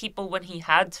killed people when he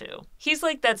had to. He's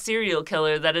like that serial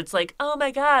killer that it's like, oh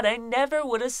my God, I never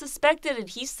would have suspected it.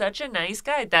 He's such a nice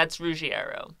guy. That's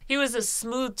Ruggiero. He was a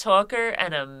smooth talker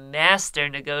and a master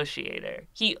negotiator.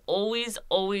 He always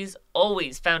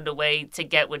found a way to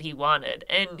get what he wanted,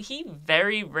 and he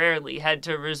very rarely had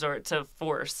to resort to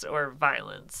force or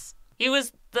violence. He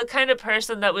was the kind of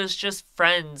person that was just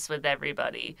friends with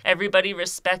everybody. Everybody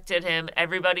respected him.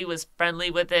 Everybody was friendly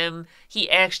with him.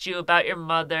 He asked you about your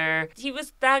mother. He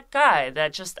was that guy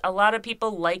that just a lot of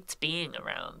people liked being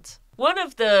around. One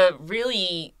of the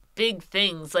really big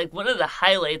things, like one of the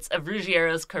highlights of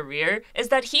Ruggiero's career, is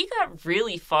that he got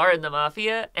really far in the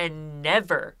mafia and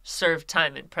never served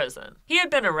time in prison. He had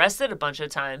been arrested a bunch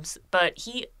of times, but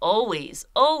he always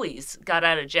got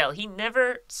out of jail. He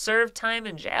never served time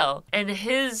in jail. And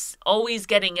his always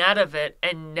getting out of it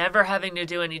and never having to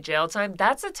do any jail time,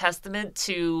 that's a testament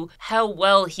to how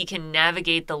well he can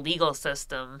navigate the legal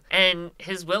system and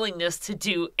his willingness to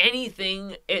do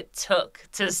anything it took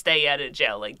to stay out of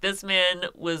jail. Like, this man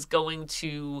was going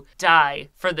to die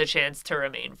for the chance to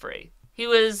remain free. He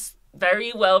was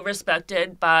very well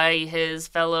respected by his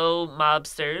fellow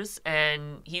mobsters,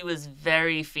 and he was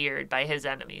very feared by his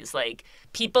enemies. Like,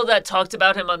 people that talked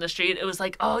about him on the street, it was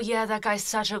like, oh yeah, that guy's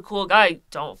such a cool guy.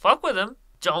 Don't fuck with him.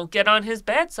 Don't get on his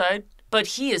bad side. But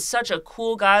he is such a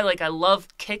cool guy. Like, I love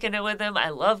kicking it with him. I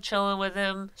love chilling with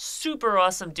him. Super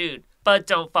awesome dude. But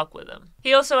don't fuck with him.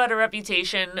 He also had a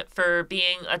reputation for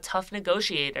being a tough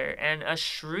negotiator and a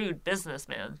shrewd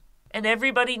businessman. And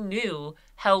everybody knew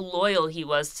how loyal he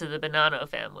was to the Bonnano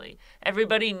family.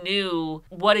 Everybody knew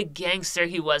what a gangster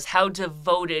he was, how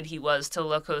devoted he was to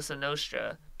La Cosa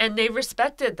Nostra. And they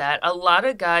respected that. A lot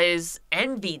of guys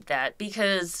envied that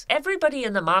because everybody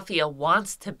in the mafia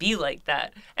wants to be like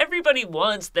that. Everybody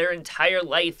wants their entire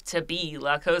life to be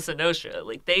La Cosa Nostra.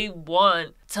 Like, they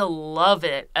want to love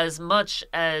it as much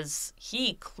as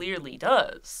he clearly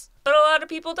does. But a lot of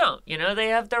people don't. You know, they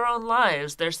have their own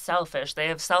lives. They're selfish. They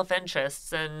have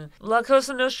self-interests. And La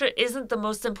Cosa Nostra isn't the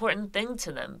most important thing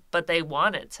to them, but they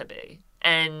want it to be.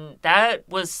 And that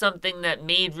was something that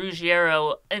made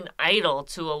Ruggiero an idol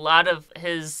to a lot of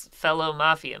his fellow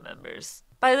mafia members.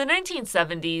 By the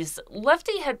 1970s,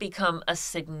 Lefty had become a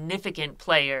significant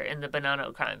player in the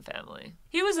Bonnano crime family.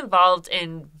 He was involved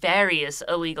in various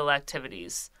illegal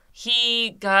activities.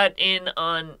 He got in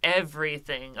on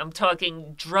everything. I'm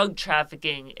talking drug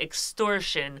trafficking,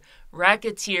 extortion,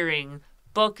 racketeering,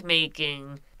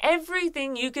 bookmaking.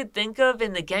 Everything you could think of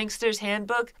in the gangster's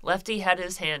handbook, Lefty had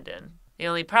his hand in. The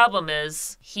only problem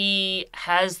is he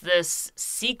has this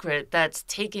secret that's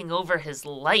taking over his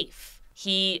life.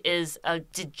 He is a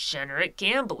degenerate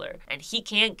gambler, and he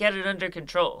can't get it under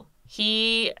control.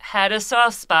 He had a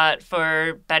soft spot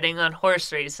for betting on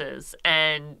horse races,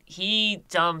 and he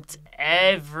dumped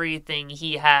everything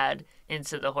he had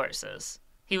into the horses.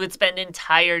 He would spend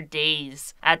entire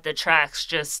days at the tracks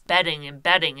just betting and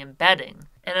betting and betting.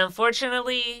 And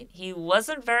unfortunately, he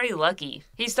wasn't very lucky.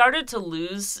 He started to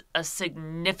lose a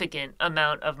significant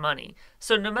amount of money.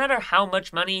 So no matter how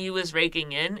much money he was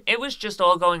raking in, it was just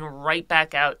all going right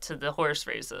back out to the horse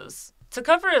races. To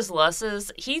cover his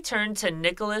losses, he turned to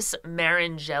Nicholas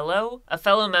Marangello, a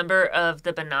fellow member of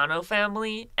the Bonnano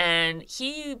family, and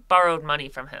he borrowed money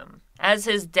from him. As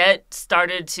his debt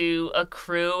started to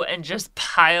accrue and just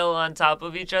pile on top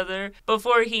of each other,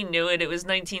 before he knew it, it was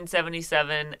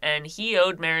 1977, and he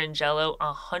owed Marangello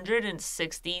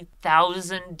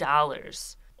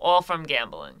 $160,000. All from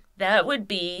gambling. That would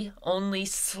be only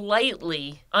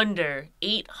slightly under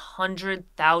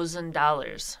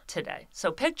 $800,000 today.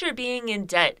 So picture being in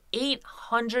debt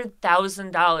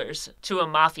 $800,000 to a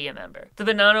mafia member. The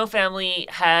Bonnano family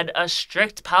had a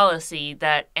strict policy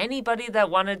that anybody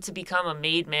that wanted to become a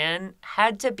made man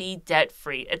had to be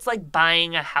debt-free. It's like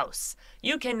buying a house.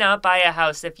 You cannot buy a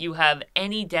house if you have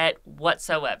any debt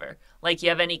whatsoever. Like you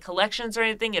have any collections or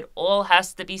anything, it all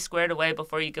has to be squared away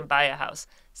before you can buy a house.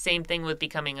 Same thing with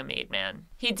becoming a made man.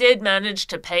 He did manage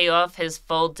to pay off his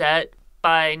full debt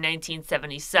by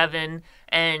 1977,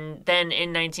 and then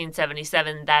in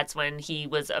 1977, that's when he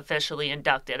was officially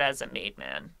inducted as a made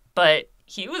man. But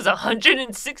he was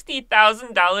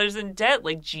 $160,000 in debt,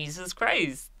 like Jesus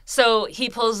Christ. So he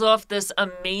pulls off this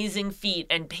amazing feat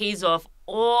and pays off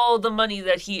all the money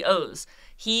that he owes.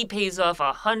 He pays off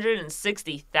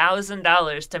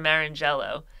 $160,000 to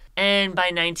Marangello. And by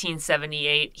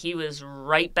 1978, he was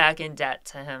right back in debt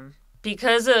to him.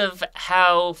 Because of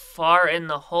how far in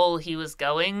the hole he was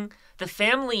going, the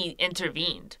family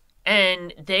intervened.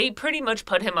 And they pretty much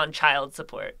put him on child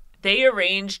support. They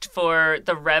arranged for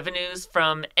the revenues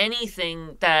from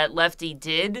anything that Lefty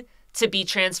did to be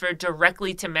transferred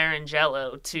directly to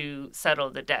Marangello to settle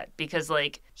the debt. Because,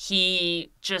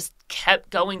 he just kept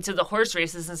going to the horse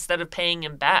races instead of paying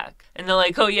him back. And they're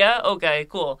like, oh yeah? Okay,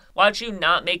 cool. Watch you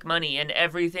not make money, and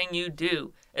everything you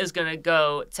do is going to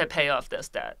go to pay off this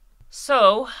debt.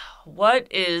 So, what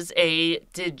is a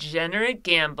degenerate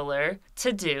gambler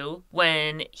to do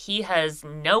when he has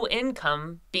no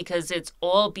income because it's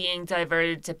all being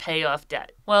diverted to pay off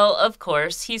debt? Well, of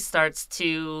course, he starts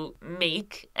to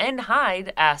make and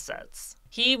hide assets.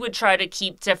 He would try to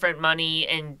keep different money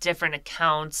in different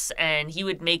accounts, and he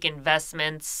would make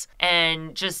investments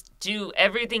and just do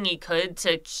everything he could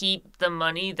to keep the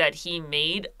money that he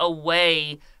made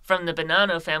away from the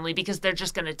Bonnano family because they're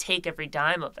just going to take every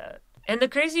dime of it. And the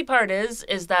crazy part is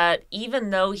that even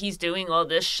though he's doing all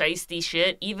this shiesty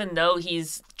shit, even though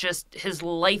his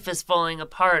life is falling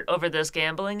apart over this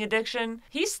gambling addiction,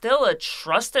 he's still a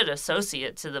trusted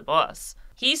associate to the boss.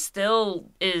 He still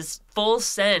is full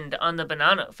send on the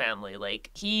Bonnano family.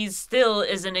 He still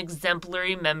is an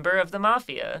exemplary member of the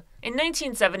mafia. In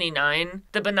 1979,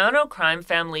 the Bonnano crime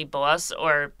family boss,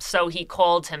 or so he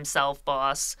called himself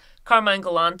boss, Carmine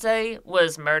Galante,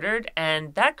 was murdered,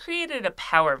 and that created a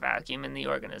power vacuum in the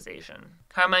organization.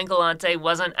 Carmine Galante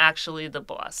wasn't actually the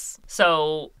boss.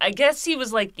 So I guess he was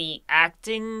the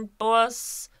acting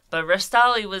boss, but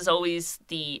Rastali was always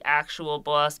the actual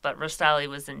boss, but Rastali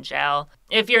was in jail.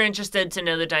 If you're interested to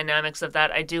know the dynamics of that,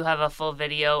 I do have a full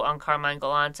video on Carmine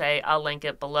Galante. I'll link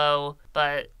it below,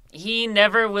 but he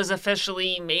never was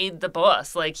officially made the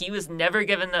boss. He was never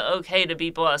given the okay to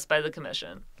be boss by the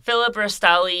commission. Philip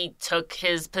Rastali took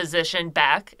his position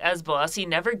back as boss. He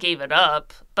never gave it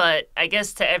up, but I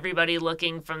guess to everybody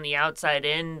looking from the outside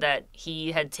in that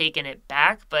he had taken it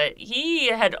back, but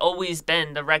he had always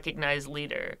been the recognized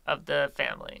leader of the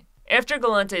family. After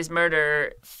Galante's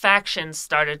murder, factions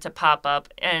started to pop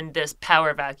up and this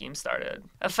power vacuum started.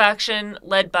 A faction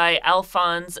led by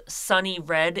Alphonse Sonny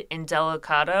Red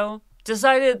Indelicato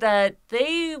decided that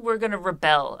they were going to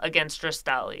rebel against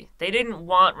Rastali. They didn't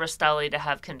want Rastali to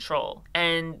have control,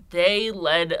 and they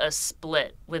led a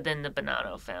split within the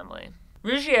Bonnano family.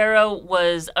 Ruggiero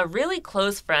was a really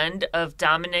close friend of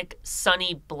Dominic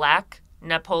Sonny Black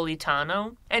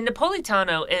Napolitano, and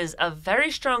Napolitano is a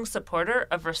very strong supporter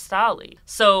of Rastali.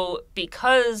 So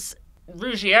because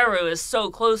Ruggiero is so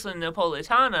close with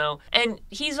Napolitano, and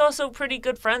he's also pretty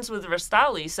good friends with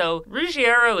Rastali, so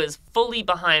Ruggiero is fully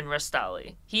behind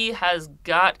Rastali. He has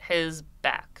got his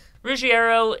back.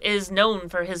 Ruggiero is known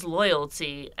for his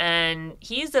loyalty, and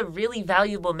he's a really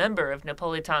valuable member of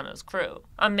Napolitano's crew.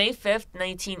 On May 5th,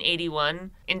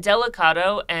 1981,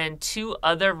 Indelicato and two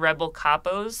other rebel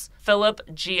capos, Philip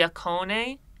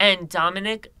Giacone and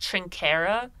Dominic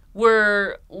Trinchera,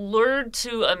 were lured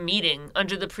to a meeting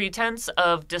under the pretense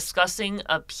of discussing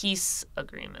a peace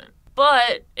agreement.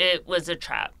 But it was a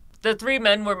trap. The three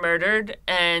men were murdered,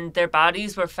 and their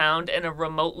bodies were found in a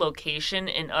remote location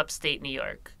in upstate New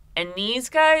York. And these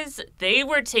guys, they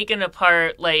were taken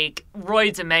apart like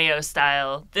Roy DeMeo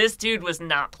style. This dude was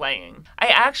not playing. I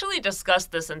actually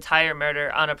discussed this entire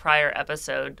murder on a prior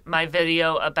episode, my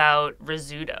video about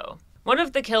Rizzuto. One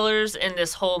of the killers in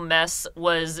this whole mess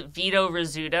was Vito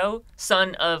Rizzuto,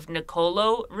 son of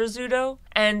Niccolo Rizzuto,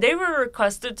 and they were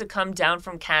requested to come down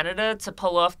from Canada to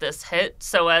pull off this hit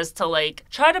so as to, like,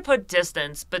 try to put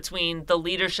distance between the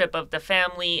leadership of the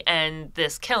family and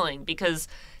this killing, because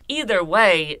either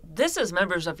way, this is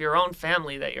members of your own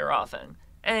family that you're offing.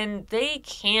 And they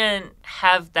can't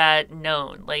have that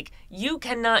known. Like, you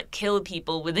cannot kill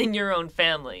people within your own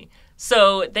family.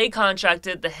 So they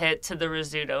contracted the hit to the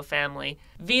Rizzuto family.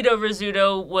 Vito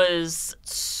Rizzuto was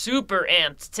super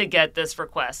amped to get this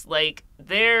request. Like,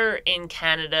 they're in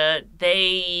Canada.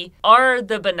 They are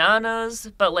the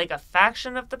Bonnanos, but like a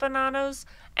faction of the Bonnanos.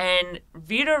 And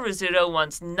Vito Rizzuto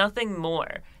wants nothing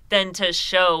more than to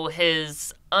show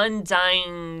his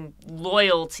undying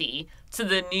loyalty to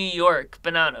the New York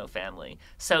Bonnano family.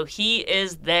 So he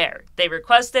is there. They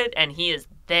requested, and he is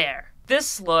there. This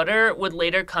slaughter would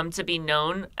later come to be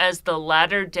known as the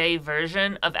latter-day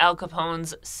version of Al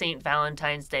Capone's St.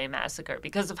 Valentine's Day Massacre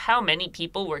because of how many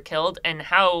people were killed and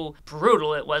how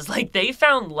brutal it was. Like, they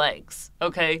found legs,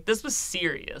 okay? This was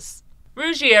serious.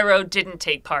 Ruggiero didn't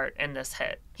take part in this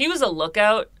hit. He was a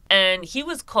lookout, and he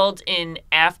was called in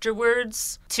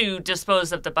afterwards to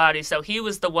dispose of the body, so he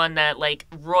was the one that, like,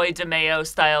 Roy DeMeo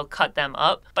style cut them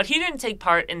up, but he didn't take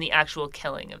part in the actual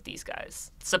killing of these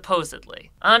guys,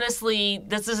 supposedly. Honestly,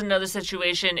 this is another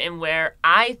situation in where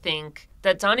I think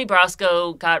that Donnie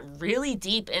Brasco got really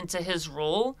deep into his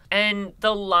role and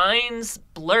the lines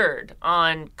blurred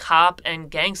on cop and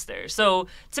gangster. So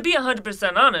to be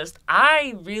 100% honest,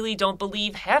 I really don't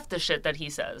believe half the shit that he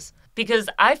says. Because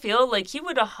I feel like he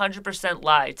would 100%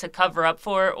 lie to cover up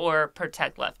for or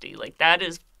protect Lefty. Like, that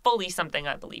is fully something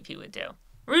I believe he would do.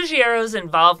 Ruggiero's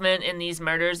involvement in these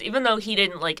murders, even though he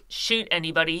didn't, like, shoot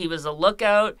anybody, he was a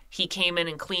lookout. He came in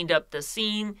and cleaned up the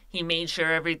scene. He made sure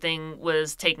everything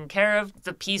was taken care of.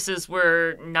 The pieces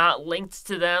were not linked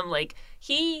to them. Like,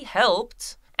 he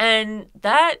helped. And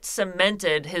that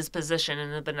cemented his position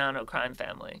in the Bonnano crime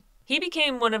family. He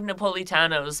became one of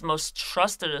Napolitano's most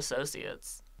trusted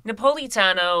associates.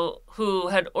 Napolitano, who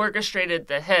had orchestrated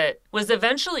the hit, was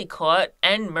eventually caught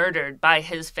and murdered by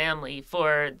his family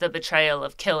for the betrayal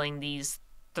of killing these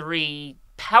three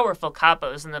powerful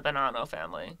capos in the Bonnano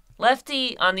family.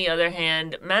 Lefty, on the other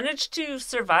hand, managed to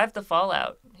survive the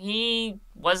fallout. He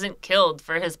wasn't killed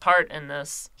for his part in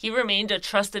this. He remained a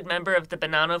trusted member of the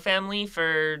Bonnano family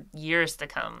for years to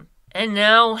come. And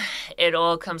now, it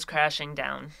all comes crashing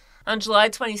down. On July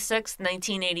 26,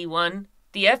 1981,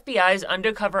 the FBI's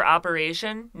undercover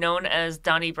operation, known as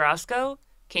Donny Brasco,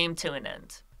 came to an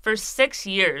end. For 6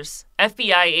 years,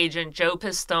 FBI Agent Joe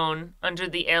Pistone, under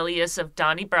the alias of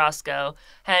Donny Brasco,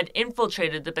 had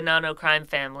infiltrated the Bonnano crime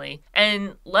family,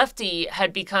 and Lefty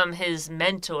had become his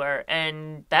mentor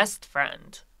and best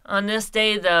friend. On this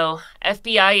day, though,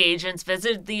 FBI agents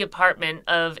visited the apartment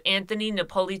of Anthony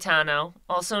Napolitano,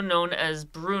 also known as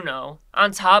Bruno,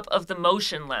 on top of the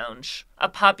Motion Lounge, a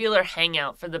popular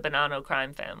hangout for the Bonnano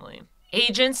crime family.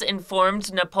 Agents informed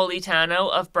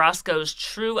Napolitano of Brasco's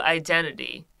true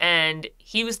identity, and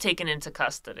he was taken into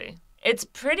custody. It's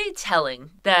pretty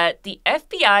telling that the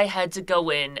FBI had to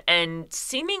go in and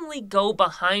seemingly go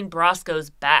behind Brasco's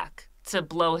back to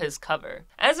blow his cover.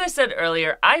 As I said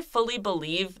earlier, I fully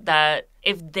believe that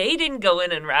if they didn't go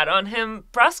in and rat on him,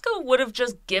 Brasco would have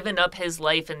just given up his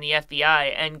life in the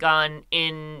FBI and gone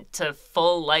into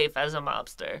full life as a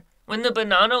mobster. When the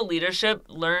Bonnano leadership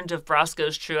learned of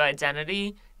Brasco's true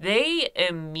identity, they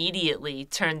immediately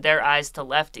turned their eyes to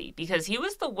Lefty because he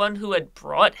was the one who had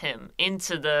brought him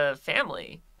into the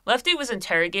family. Lefty was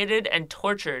interrogated and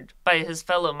tortured by his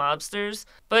fellow mobsters,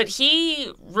 but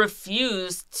he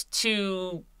refused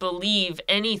to believe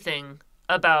anything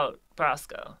about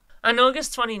Brasco. On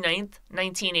August 29th,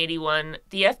 1981,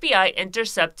 the FBI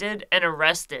intercepted and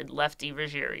arrested Lefty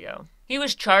Ruggiero. He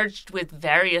was charged with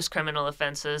various criminal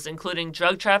offenses, including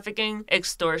drug trafficking,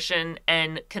 extortion,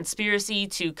 and conspiracy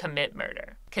to commit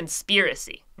murder.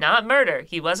 Conspiracy, not murder.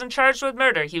 He wasn't charged with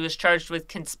murder. He was charged with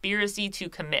conspiracy to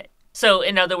commit. So,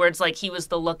 in other words, like, he was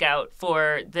the lookout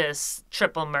for this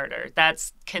triple murder.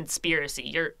 That's conspiracy.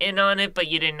 You're in on it, but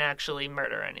you didn't actually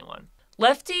murder anyone.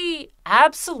 Lefty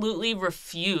absolutely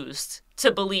refused to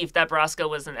believe that Brasco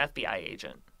was an FBI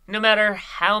agent. No matter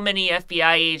how many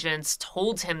FBI agents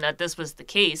told him that this was the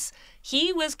case,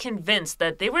 he was convinced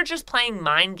that they were just playing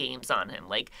mind games on him.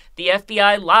 Like, the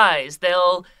FBI lies.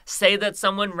 They'll say that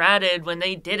someone ratted when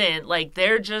they didn't. Like,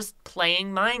 they're just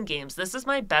playing mind games. This is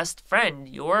my best friend.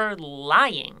 You're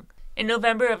lying. In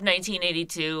November of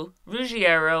 1982,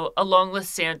 Ruggiero, along with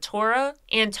Santora,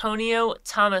 Antonio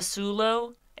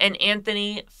Tomasulo, and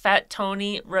Anthony Fat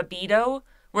Tony Rabito,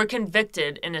 were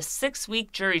convicted in a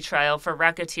 6-week jury trial for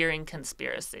racketeering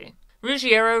conspiracy.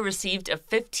 Ruggiero received a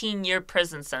 15-year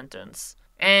prison sentence,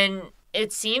 and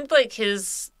it seemed like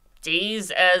his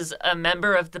days as a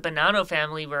member of the Bonnano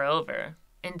family were over.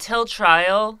 Until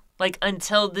trial,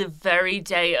 until the very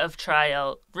day of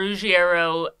trial,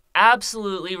 Ruggiero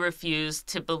absolutely refused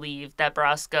to believe that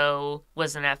Brasco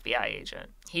was an FBI agent.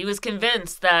 He was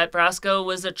convinced that Brasco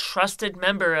was a trusted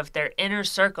member of their inner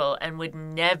circle and would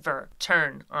never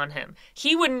turn on him.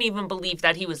 He wouldn't even believe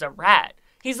that he was a rat.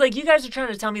 He's like, you guys are trying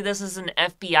to tell me this is an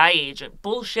FBI agent.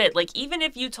 Bullshit. Even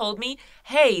if you told me,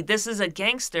 hey, this is a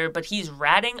gangster, but he's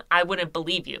ratting, I wouldn't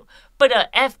believe you. But a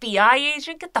FBI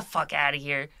agent? Get the fuck out of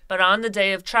here. But on the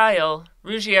day of trial,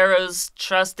 Ruggiero's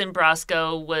trust in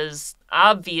Brasco was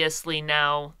obviously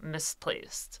now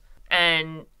misplaced.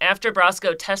 And after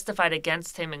Brasco testified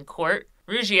against him in court,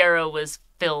 Ruggiero was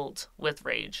filled with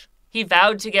rage. He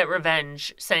vowed to get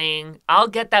revenge, saying, I'll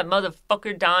get that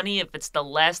motherfucker Donnie if it's the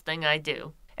last thing I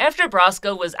do. After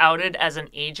Brasco was outed as an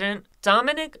agent,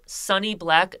 Dominic Sonny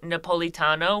Black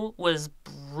Napolitano was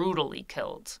brutally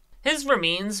killed. His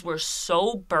remains were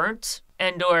so burnt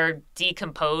and or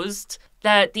decomposed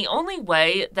that the only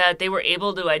way that they were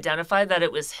able to identify that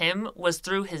it was him was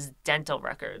through his dental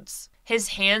records. His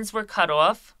hands were cut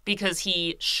off because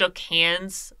he shook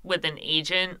hands with an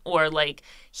agent, or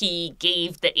he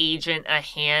gave the agent a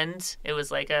hand. It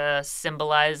was a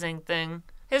symbolizing thing.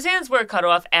 His hands were cut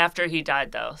off after he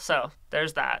died though, so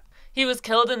there's that. He was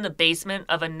killed in the basement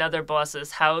of another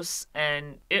boss's house,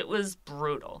 and it was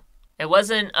brutal. It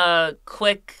wasn't a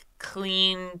quick,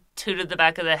 clean, two to the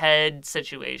back of the head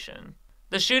situation.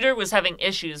 The shooter was having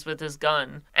issues with his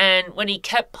gun, and when he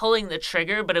kept pulling the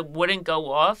trigger but it wouldn't go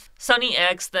off, Sonny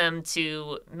asked them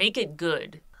to make it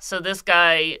good. So this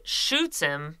guy shoots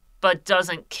him but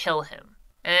doesn't kill him.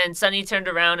 And Sonny turned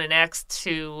around and asked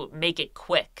to make it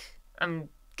quick. I'm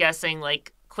guessing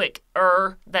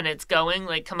quicker than it's going.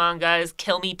 Come on guys,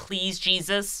 kill me please,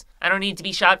 Jesus. I don't need to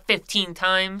be shot 15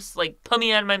 times. Put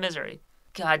me out of my misery.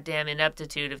 Goddamn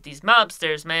ineptitude of these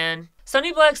mobsters, man.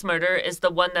 Sonny Black's murder is the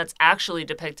one that's actually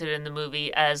depicted in the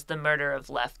movie as the murder of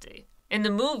Lefty. In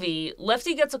the movie,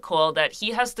 Lefty gets a call that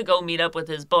he has to go meet up with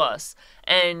his boss,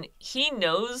 and he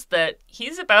knows that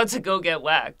he's about to go get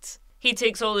whacked. He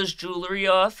takes all his jewelry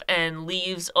off and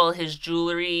leaves all his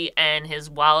jewelry and his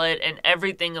wallet and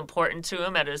everything important to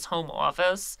him at his home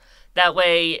office. That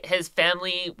way his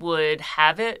family would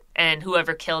have it, and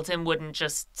whoever killed him wouldn't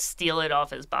just steal it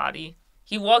off his body.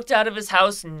 He walked out of his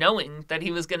house knowing that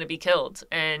he was going to be killed,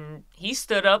 and he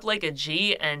stood up like a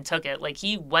G and took it.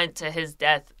 He went to his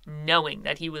death knowing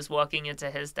that he was walking into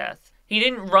his death. He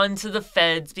didn't run to the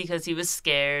feds because he was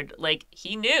scared.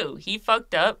 He knew. He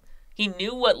fucked up. He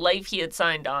knew what life he had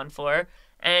signed on for,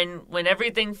 and when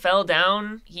everything fell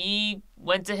down, he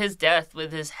went to his death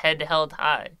with his head held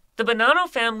high. The Bonnano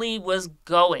family was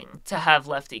going to have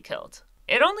Lefty killed.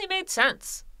 It only made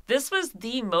sense. This was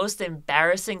the most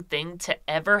embarrassing thing to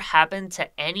ever happen to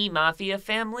any mafia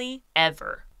family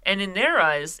ever. And in their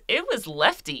eyes, it was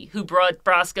Lefty who brought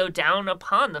Brasco down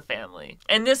upon the family.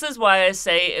 And this is why I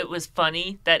say it was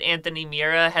funny that Anthony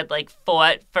Mira had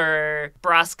fought for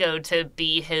Brasco to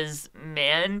be his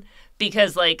man.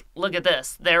 Because look at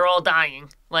this, they're all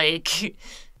dying.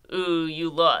 Ooh, you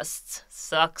lost.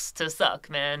 Sucks to suck,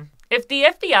 man. If the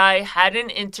FBI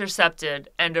hadn't intercepted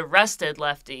and arrested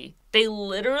Lefty, they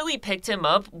literally picked him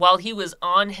up while he was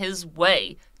on his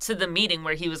way to the meeting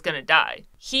where he was going to die.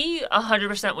 He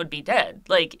 100% would be dead.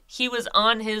 He was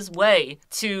on his way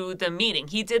to the meeting.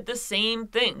 He did the same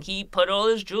thing. He put all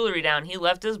his jewelry down. He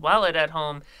left his wallet at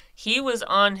home. He was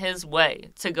on his way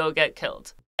to go get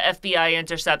killed. FBI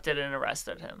intercepted and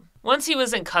arrested him. Once he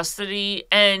was in custody,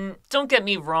 and don't get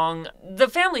me wrong, the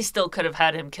family still could have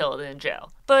had him killed in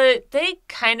jail. But they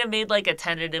kind of made a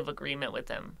tentative agreement with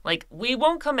him. We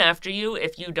won't come after you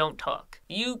if you don't talk.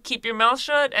 You keep your mouth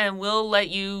shut and we'll let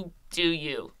you do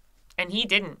you. And he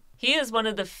didn't. He is one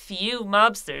of the few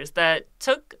mobsters that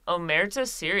took Omerta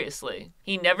seriously.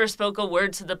 He never spoke a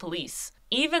word to the police.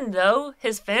 Even though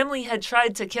his family had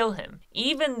tried to kill him,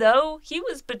 even though he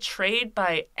was betrayed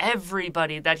by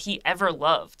everybody that he ever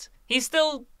loved, he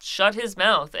still shut his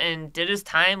mouth and did his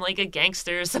time like a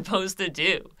gangster is supposed to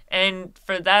do. And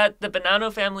for that, the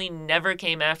Bonnano family never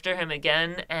came after him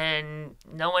again, and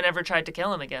no one ever tried to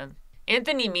kill him again.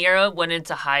 Anthony Mira went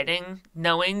into hiding,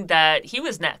 knowing that he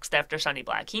was next after Sonny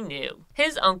Black. He knew.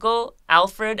 His uncle,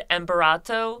 Alfred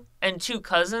Emberato, and two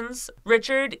cousins,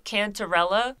 Richard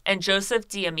Cantarella and Joseph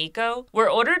D'Amico, were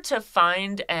ordered to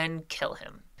find and kill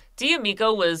him.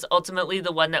 D'Amico was ultimately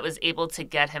the one that was able to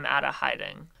get him out of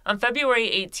hiding. On February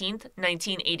 18th,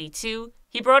 1982,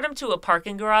 he brought him to a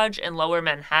parking garage in Lower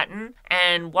Manhattan,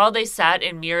 and while they sat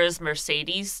in Mira's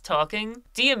Mercedes talking,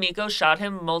 D'Amico shot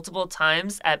him multiple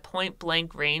times at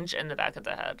point-blank range in the back of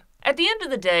the head. At the end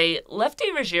of the day,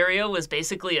 Lefty Ruggiero was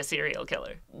basically a serial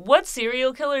killer. What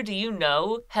serial killer do you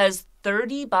know has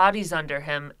 30 bodies under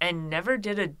him and never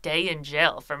did a day in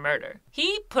jail for murder?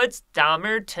 He puts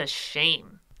Dahmer to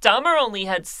shame. Dahmer only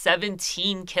had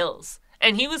 17 kills,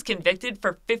 and he was convicted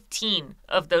for 15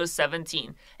 of those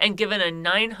 17 and given a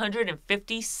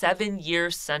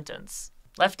 957-year sentence.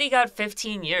 Lefty got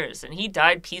 15 years, and he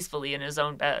died peacefully in his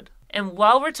own bed. And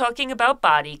while we're talking about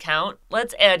body count,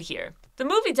 let's add here. The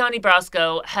movie Donnie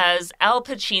Brasco has Al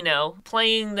Pacino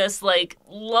playing this,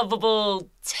 lovable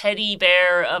teddy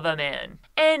bear of a man.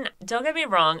 And don't get me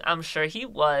wrong, I'm sure he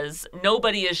was.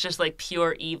 Nobody is just,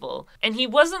 pure evil. And he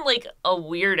wasn't, a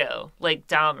weirdo like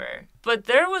Dahmer. But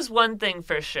there was one thing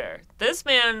for sure. This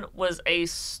man was a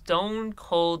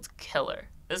stone-cold killer.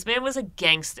 This man was a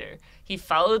gangster. He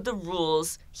followed the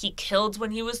rules, he killed when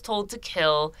he was told to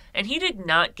kill, and he did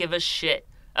not give a shit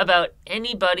about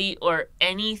anybody or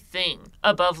anything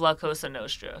above La Cosa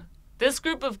Nostra. This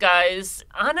group of guys,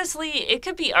 honestly, it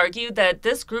could be argued that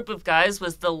this group of guys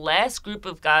was the last group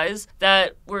of guys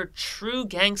that were true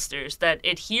gangsters that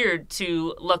adhered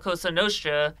to La Cosa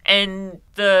Nostra and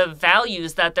the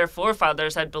values that their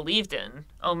forefathers had believed in.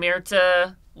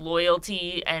 Omerta,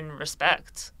 loyalty, and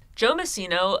respect. Joe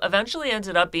Pacino eventually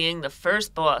ended up being the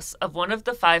first boss of one of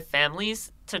the 5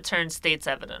 families to turn state's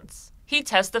evidence. He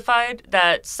testified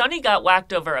that Sonny got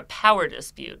whacked over a power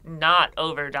dispute, not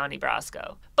over Donny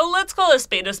Brasco. But let's call a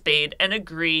spade and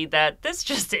agree that this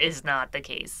just is not the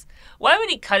case. Why would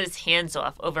he cut his hands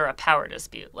off over a power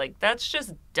dispute? That's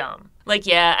just dumb.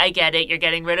 Yeah, I get it, you're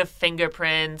getting rid of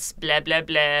fingerprints, blah, blah,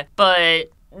 blah,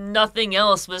 but nothing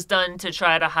else was done to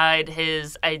try to hide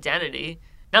his identity.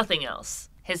 Nothing else.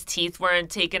 His teeth weren't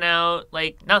taken out,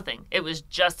 nothing. It was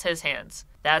just his hands.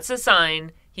 That's a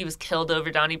sign he was killed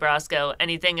over Donny Brasco.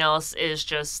 Anything else is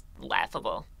just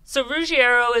laughable. So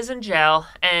Ruggiero is in jail,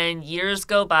 and years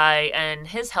go by, and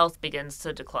his health begins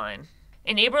to decline.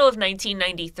 In April of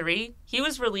 1993, he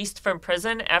was released from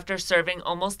prison after serving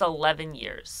almost 11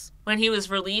 years. When he was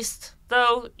released,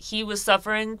 though, he was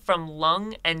suffering from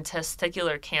lung and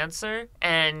testicular cancer,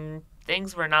 and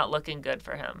things were not looking good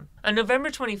for him. On November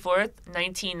 24th,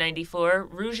 1994,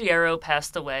 Ruggiero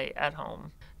passed away at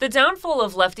home. The downfall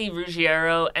of Lefty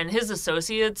Ruggiero and his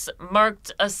associates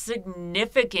marked a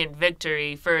significant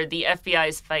victory for the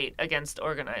FBI's fight against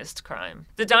organized crime.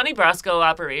 The Donnie Brasco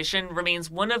operation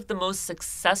remains one of the most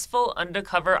successful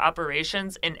undercover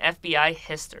operations in FBI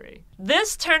history.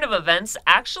 This turn of events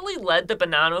actually led the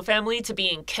Bonnano family to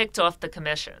being kicked off the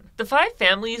commission. The 5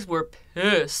 families were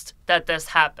pissed that this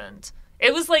happened.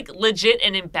 It was legit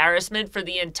an embarrassment for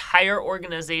the entire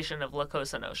organization of La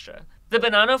Cosa Nostra. The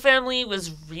Bonnano family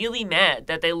was really mad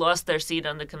that they lost their seat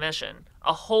on the commission.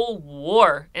 A whole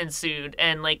war ensued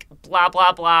and blah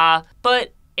blah blah,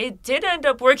 but it did end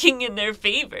up working in their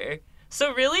favor.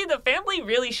 So really, the family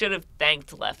really should have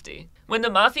thanked Lefty. When the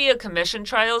Mafia commission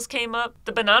trials came up,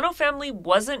 the Bonnano family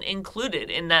wasn't included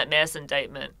in that mass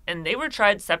indictment, and they were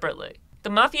tried separately. The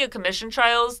Mafia commission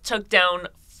trials took down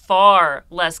far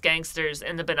less gangsters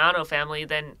in the Bonnano family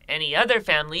than any other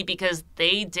family because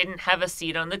they didn't have a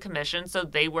seat on the commission, so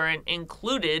they weren't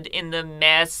included in the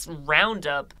mass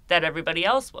roundup that everybody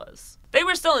else was. They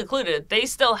were still included. They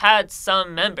still had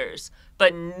some members,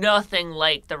 but nothing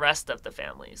like the rest of the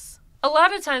families. A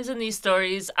lot of times in these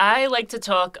stories, I like to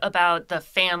talk about the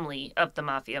family of the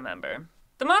Mafia member.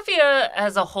 The Mafia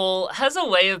as a whole has a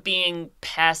way of being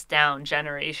passed down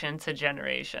generation to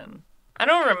generation. I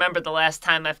don't remember the last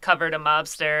time I've covered a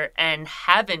mobster and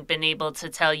haven't been able to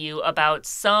tell you about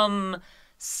some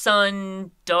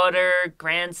son, daughter,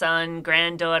 grandson,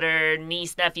 granddaughter,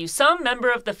 niece, nephew, some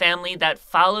member of the family that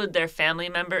followed their family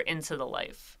member into the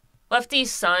life.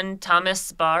 Lefty's son,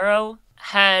 Thomas Sbarro,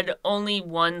 had only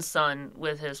one son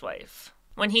with his wife.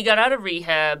 When he got out of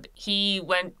rehab, he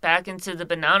went back into the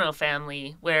Bonnano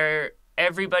family where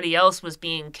everybody else was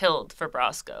being killed for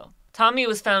Brasco. Tommy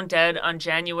was found dead on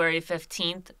January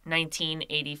 15th,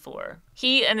 1984.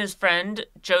 He and his friend,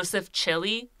 Joseph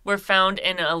Chili, were found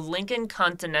in a Lincoln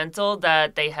Continental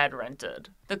that they had rented.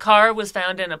 The car was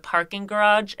found in a parking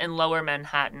garage in Lower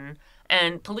Manhattan,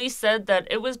 and police said that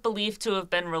it was believed to have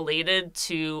been related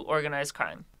to organized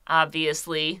crime.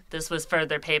 Obviously, this was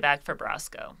further payback for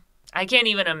Brasco. I can't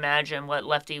even imagine what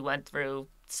Lefty went through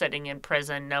sitting in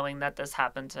prison knowing that this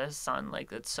happened to his son.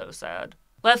 It's so sad.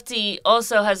 Lefty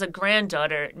also has a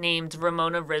granddaughter named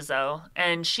Ramona Rizzo,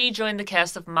 and she joined the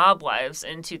cast of Mob Wives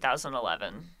in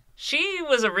 2011. She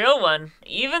was a real one.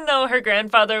 Even though her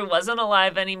grandfather wasn't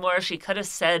alive anymore, she could have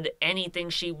said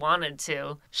anything she wanted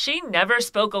to. She never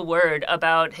spoke a word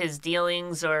about his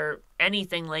dealings or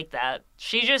anything like that.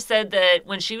 She just said that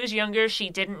when she was younger,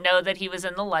 she didn't know that he was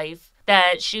in the life,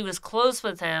 that she was close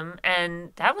with him,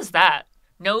 and that was that.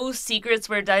 No secrets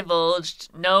were divulged,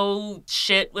 no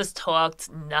shit was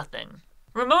talked, nothing.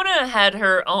 Ramona had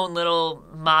her own little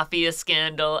mafia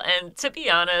scandal, and to be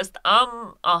honest,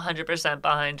 I'm 100%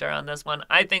 behind her on this one.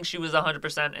 I think she was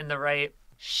 100% in the right.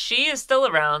 She is still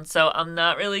around, so I'm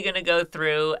not really going to go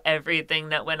through everything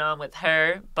that went on with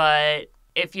her, but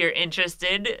if you're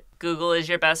interested, Google is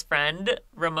your best friend,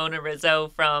 Ramona Rizzo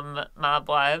from Mob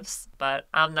Wives, but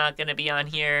I'm not going to be on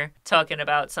here talking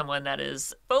about someone that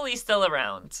is fully still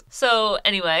around. So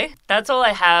anyway, that's all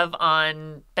I have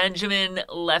on Benjamin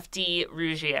Lefty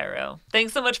Ruggiero.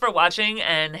 Thanks so much for watching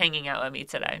and hanging out with me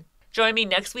today. Join me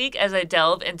next week as I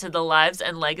delve into the lives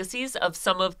and legacies of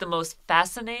some of the most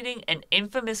fascinating and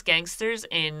infamous gangsters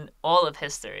in all of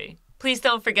history. Please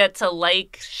don't forget to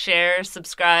like, share,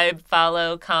 subscribe,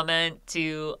 follow, comment,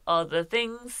 do all the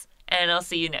things, and I'll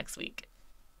see you next week.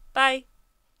 Bye.